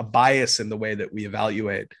recruit, a bias in the way that we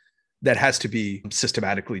evaluate that has to be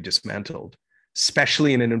systematically dismantled,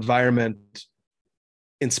 especially in an environment,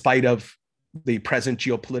 in spite of the present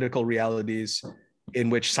geopolitical realities, in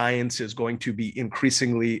which science is going to be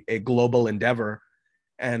increasingly a global endeavor,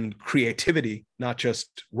 and creativity, not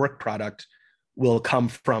just work product, will come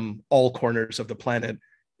from all corners of the planet,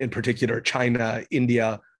 in particular China,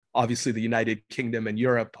 India, obviously the United Kingdom and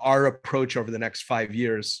Europe. Our approach over the next 5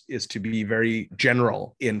 years is to be very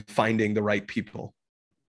general in finding the right people.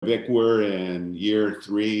 Vic, we're in year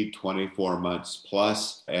 3, 24 months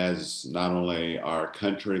plus, as not only our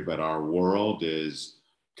country, but our world is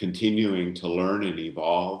continuing to learn and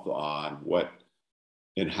evolve on what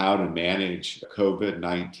and how to manage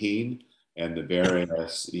COVID-19 and the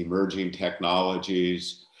various emerging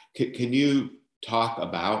technologies. Can you talk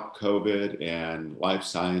about COVID and life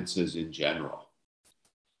sciences in general?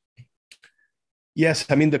 Yes,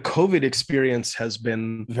 I mean, the COVID experience has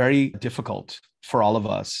been very difficult for all of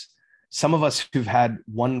us. Some of us who've had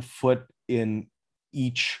one foot in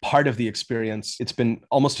each part of the experience, it's been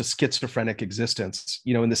almost a schizophrenic existence,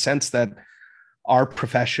 in the sense that our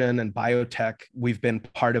profession and biotech, we've been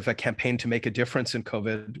part of a campaign to make a difference in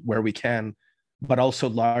COVID where we can, but also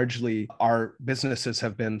largely our businesses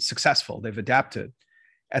have been successful. They've adapted.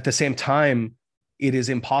 At the same time, it is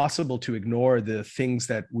impossible to ignore the things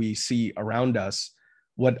that we see around us.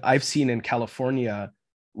 What I've seen in California,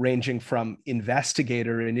 ranging from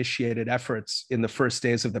investigator-initiated efforts in the first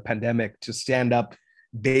days of the pandemic to stand up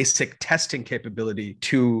basic testing capability,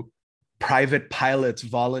 to private pilots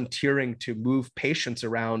volunteering to move patients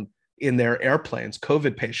around in their airplanes,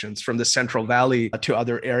 COVID patients, from the Central Valley to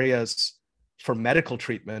other areas for medical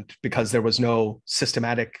treatment because there was no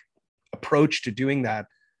systematic approach to doing that,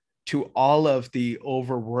 to all of the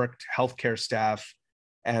overworked healthcare staff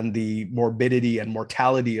and the morbidity and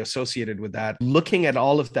mortality associated with that. Looking at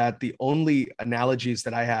all of that, the only analogies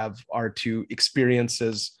that I have are to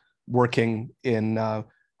experiences working in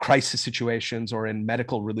crisis situations or in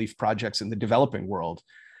medical relief projects in the developing world.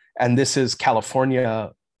 And this is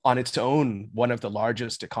California on its own, one of the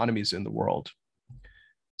largest economies in the world.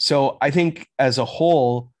 So I think as a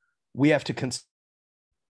whole, we have to consider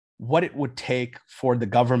what it would take for the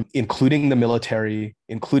government, including the military,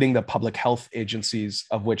 including the public health agencies,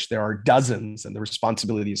 of which there are dozens and the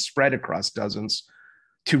responsibility is spread across dozens,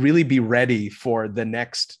 to really be ready for the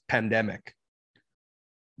next pandemic.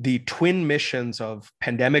 The twin missions of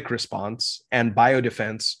pandemic response and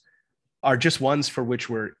biodefense are just ones for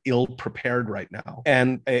which we're ill prepared right now.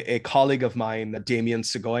 And a colleague of mine, Damian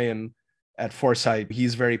Segoyan, at Foresight,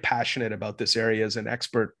 he's very passionate about this area, as an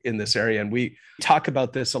expert in this area. And we talk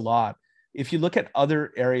about this a lot. If you look at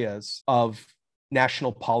other areas of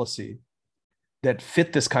national policy that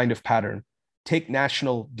fit this kind of pattern, take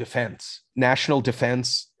national defense. National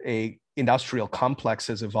defense, a industrial complex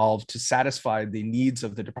has evolved to satisfy the needs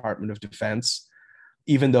of the Department of Defense.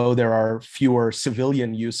 even though there are fewer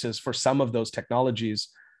civilian uses for some of those technologies,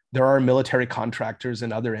 there are military contractors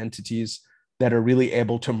and other entities that are really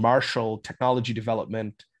able to marshal technology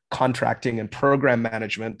development, contracting, and program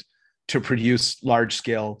management to produce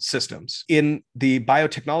large-scale systems. In the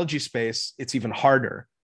biotechnology space, it's even harder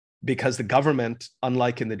because the government,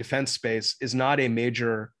 unlike in the defense space, is not a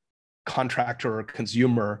major contractor or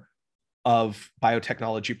consumer of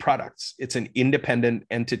biotechnology products. It's an independent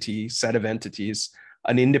entity, set of entities,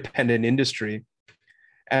 an independent industry.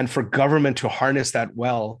 And for government to harness that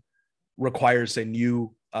well requires a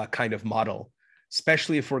new kind of model,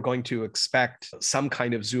 especially if we're going to expect some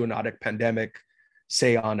kind of zoonotic pandemic,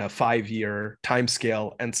 say on a 5-year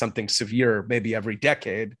timescale, and something severe maybe every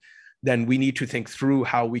decade. Then we need to think through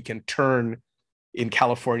how we can turn, in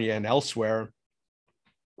California and elsewhere,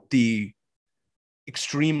 the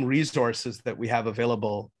extreme resources that we have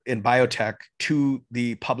available in biotech to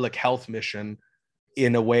the public health mission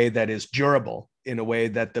in a way that is durable, in a way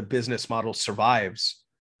that the business model survives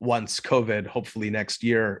once COVID, hopefully next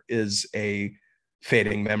year, is a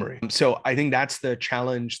fading memory. So I think that's the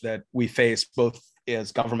challenge that we face both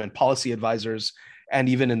as government policy advisors and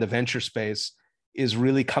even in the venture space, is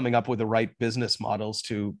really coming up with the right business models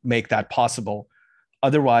to make that possible.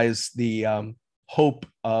 Otherwise, the hope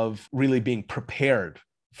of really being prepared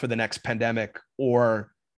for the next pandemic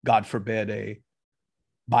or, God forbid, a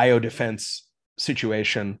biodefense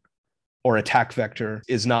situation or attack vector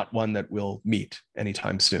is not one that we'll meet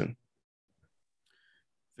anytime soon.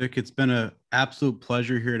 Vic, it's been an absolute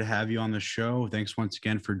pleasure here to have you on the show. Thanks once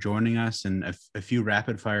again for joining us. And a few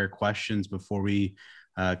rapid fire questions before we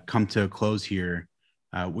come to a close here.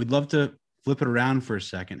 We'd love to flip it around for a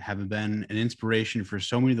second. Having been an inspiration for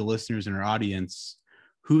so many of the listeners in our audience,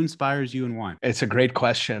 who inspires you and why? It's a great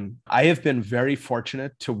question. I have been very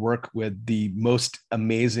fortunate to work with the most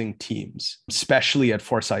amazing teams, especially at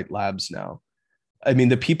Foresight Labs now. I mean,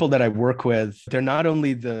 the people that I work with, they're not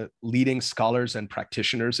only the leading scholars and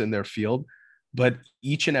practitioners in their field, but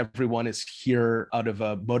each and every one is here out of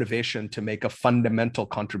a motivation to make a fundamental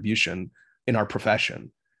contribution in our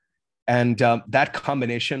profession. And that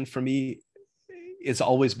combination for me has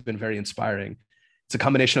always been very inspiring. It's a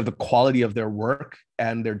combination of the quality of their work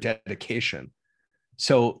and their dedication.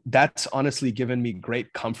 So that's honestly given me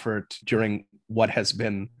great comfort during what has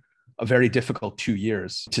been a very difficult 2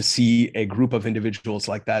 years, to see a group of individuals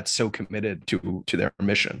like that so committed to their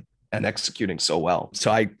mission and executing so well. So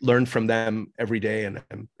I learn from them every day and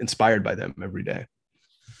I'm inspired by them every day.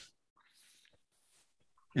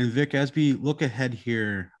 And Vic, as we look ahead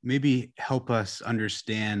here, maybe help us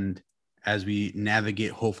understand, as we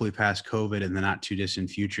navigate hopefully past COVID in the not too distant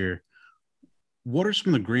future, what are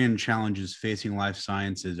some of the grand challenges facing life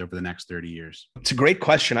sciences over the next 30 years? It's a great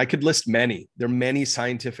question. I could list many. There are many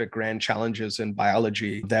scientific grand challenges in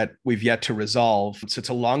biology that we've yet to resolve. So it's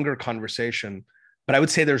a longer conversation, but I would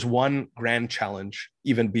say there's one grand challenge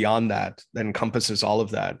even beyond that encompasses all of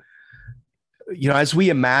that. You know, as we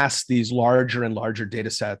amass these larger and larger data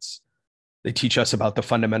sets, they teach us about the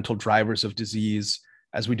fundamental drivers of disease.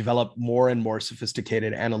 As we develop more and more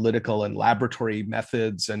sophisticated analytical and laboratory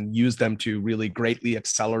methods and use them to really greatly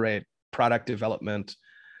accelerate product development,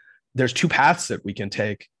 there's two paths that we can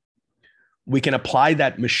take. We can apply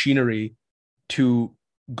that machinery to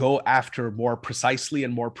go after more precisely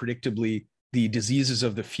and more predictably the diseases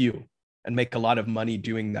of the few and make a lot of money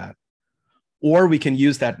doing that. Or we can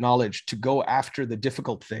use that knowledge to go after the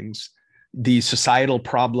difficult things, the societal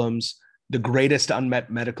problems, the greatest unmet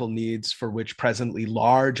medical needs for which presently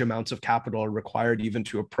large amounts of capital are required even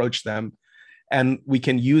to approach them. And we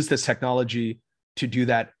can use this technology to do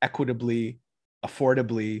that equitably,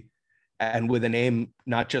 affordably, and with an aim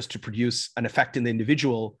not just to produce an effect in the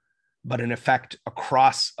individual, but an effect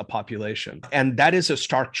across a population. And that is a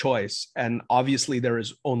stark choice. And obviously there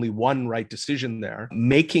is only one right decision there.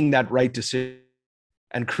 Making that right decision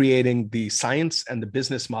and creating the science and the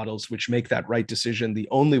business models which make that right decision the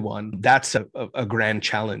only one, that's a grand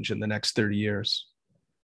challenge in the next 30 years.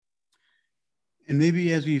 And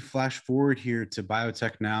maybe as we flash forward here to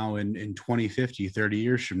biotech now in 2050, 30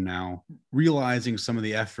 years from now, realizing some of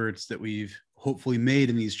the efforts that we've hopefully made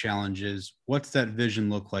in these challenges, what's that vision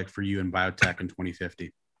look like for you in biotech in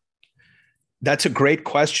 2050? That's a great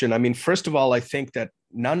question. I mean, first of all, I think that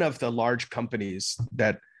none of the large companies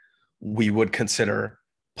that we would consider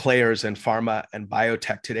players in pharma and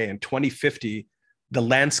biotech today in 2050, the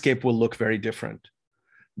landscape will look very different.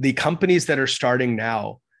 The companies that are starting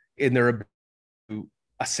now in their ability to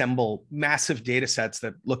assemble massive data sets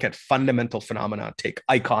that look at fundamental phenomena, take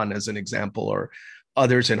ICON as an example, or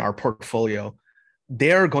others in our portfolio,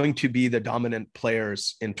 they're going to be the dominant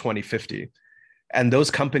players in 2050. And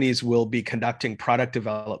those companies will be conducting product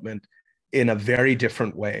development in a very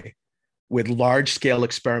different way, with large scale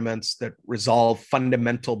experiments that resolve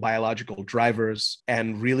fundamental biological drivers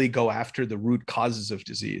and really go after the root causes of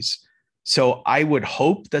disease. So I would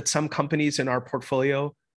hope that some companies in our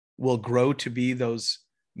portfolio will grow to be those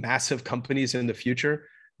massive companies in the future,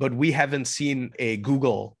 but we haven't seen a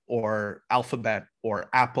Google or Alphabet or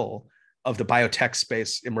Apple of the biotech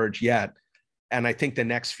space emerge yet. And I think the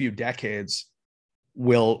next few decades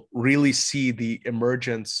will really see the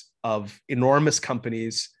emergence of enormous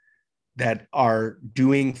companies that are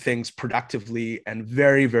doing things productively and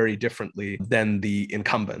very, very differently than the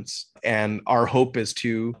incumbents. And our hope is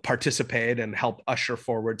to participate and help usher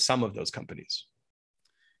forward some of those companies.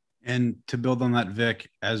 And to build on that, Vic,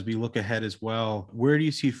 as we look ahead as well, where do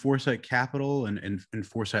you see Foresight Capital and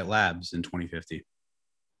Foresight Labs in 2050?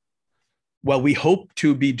 Well, we hope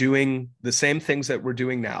to be doing the same things that we're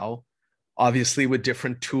doing now, obviously with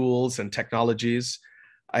different tools and technologies.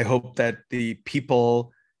 I hope that the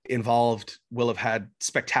people involved will have had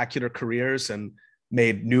spectacular careers and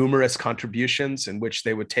made numerous contributions in which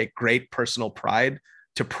they would take great personal pride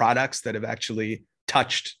to products that have actually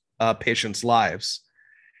touched patients' lives.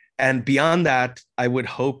 And beyond that, I would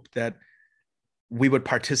hope that we would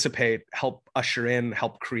participate, help usher in,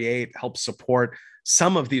 help create, help support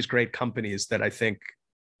some of these great companies that I think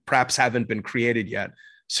perhaps haven't been created yet.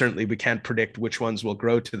 Certainly, we can't predict which ones will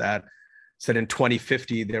grow to that. So that in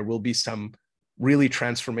 2050, there will be some really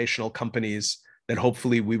transformational companies that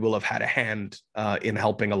hopefully we will have had a hand in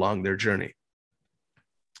helping along their journey.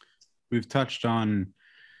 We've touched on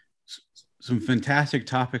some fantastic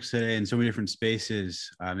topics today in so many different spaces.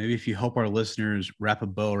 Maybe if you help our listeners wrap a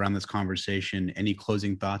bow around this conversation, any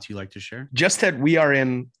closing thoughts you'd like to share? Just that we are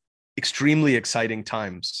in extremely exciting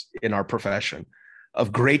times in our profession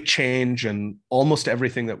of great change and almost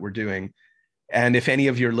everything that we're doing. And if any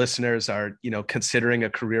of your listeners are, considering a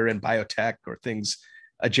career in biotech or things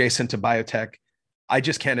adjacent to biotech, I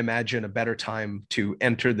just can't imagine a better time to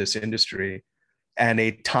enter this industry, and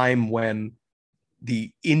a time when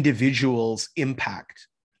the individual's impact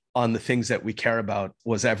on the things that we care about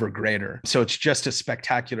was ever greater. So it's just a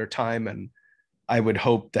spectacular time. And I would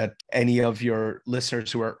hope that any of your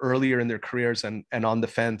listeners who are earlier in their careers and on the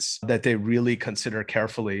fence, that they really consider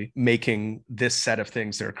carefully making this set of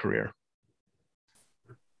things their career.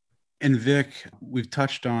 And Vic, we've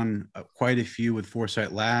touched on quite a few with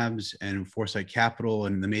Foresight Labs and Foresight Capital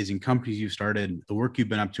and the amazing companies you've started, the work you've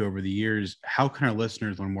been up to over the years. How can our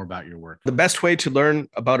listeners learn more about your work? The best way to learn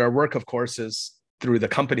about our work, of course, is through the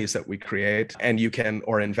companies that we create and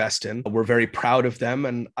or invest in. We're very proud of them.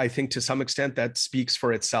 And I think to some extent that speaks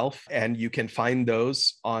for itself. And you can find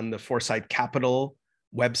those on the Foresight Capital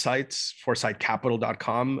websites,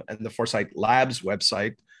 foresightcapital.com, and the Foresight Labs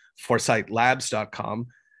website, foresightLabs.com.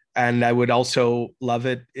 And I would also love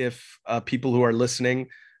it if people who are listening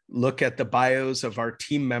look at the bios of our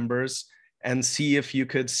team members and see if you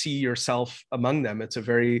could see yourself among them. It's a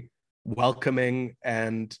very welcoming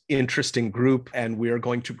and interesting group, and we are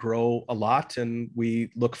going to grow a lot. And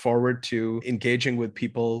we look forward to engaging with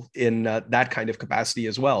people in that kind of capacity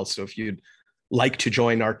as well. So if you'd like to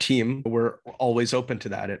join our team, we're always open to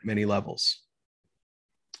that at many levels.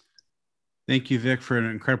 Thank you, Vic, for an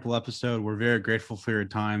incredible episode. We're very grateful for your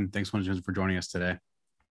time. Thanks once again for joining us today.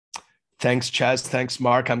 Thanks, Chaz. Thanks,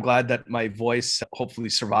 Mark. I'm glad that my voice hopefully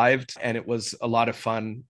survived, and it was a lot of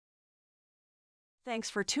fun. Thanks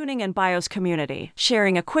for tuning in, BIOS community.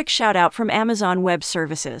 Sharing a quick shout out from Amazon Web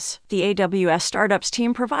Services. The AWS Startups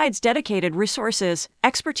team provides dedicated resources,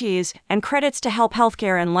 expertise, and credits to help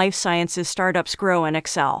healthcare and life sciences startups grow and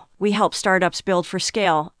excel. We help startups build for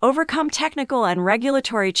scale, overcome technical and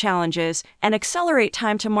regulatory challenges, and accelerate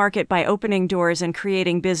time to market by opening doors and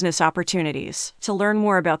creating business opportunities. To learn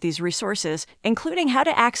more about these resources, including how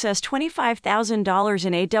to access $25,000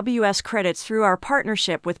 in AWS credits through our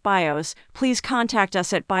partnership with BIOS, please contact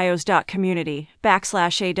us at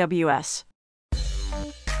bios.community/AWS.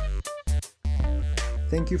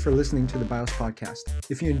 Thank you for listening to the BIOS podcast.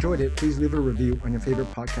 If you enjoyed it, please leave a review on your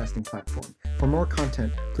favorite podcasting platform. For more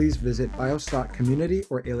content, please visit bios.community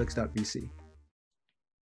or alix.vc.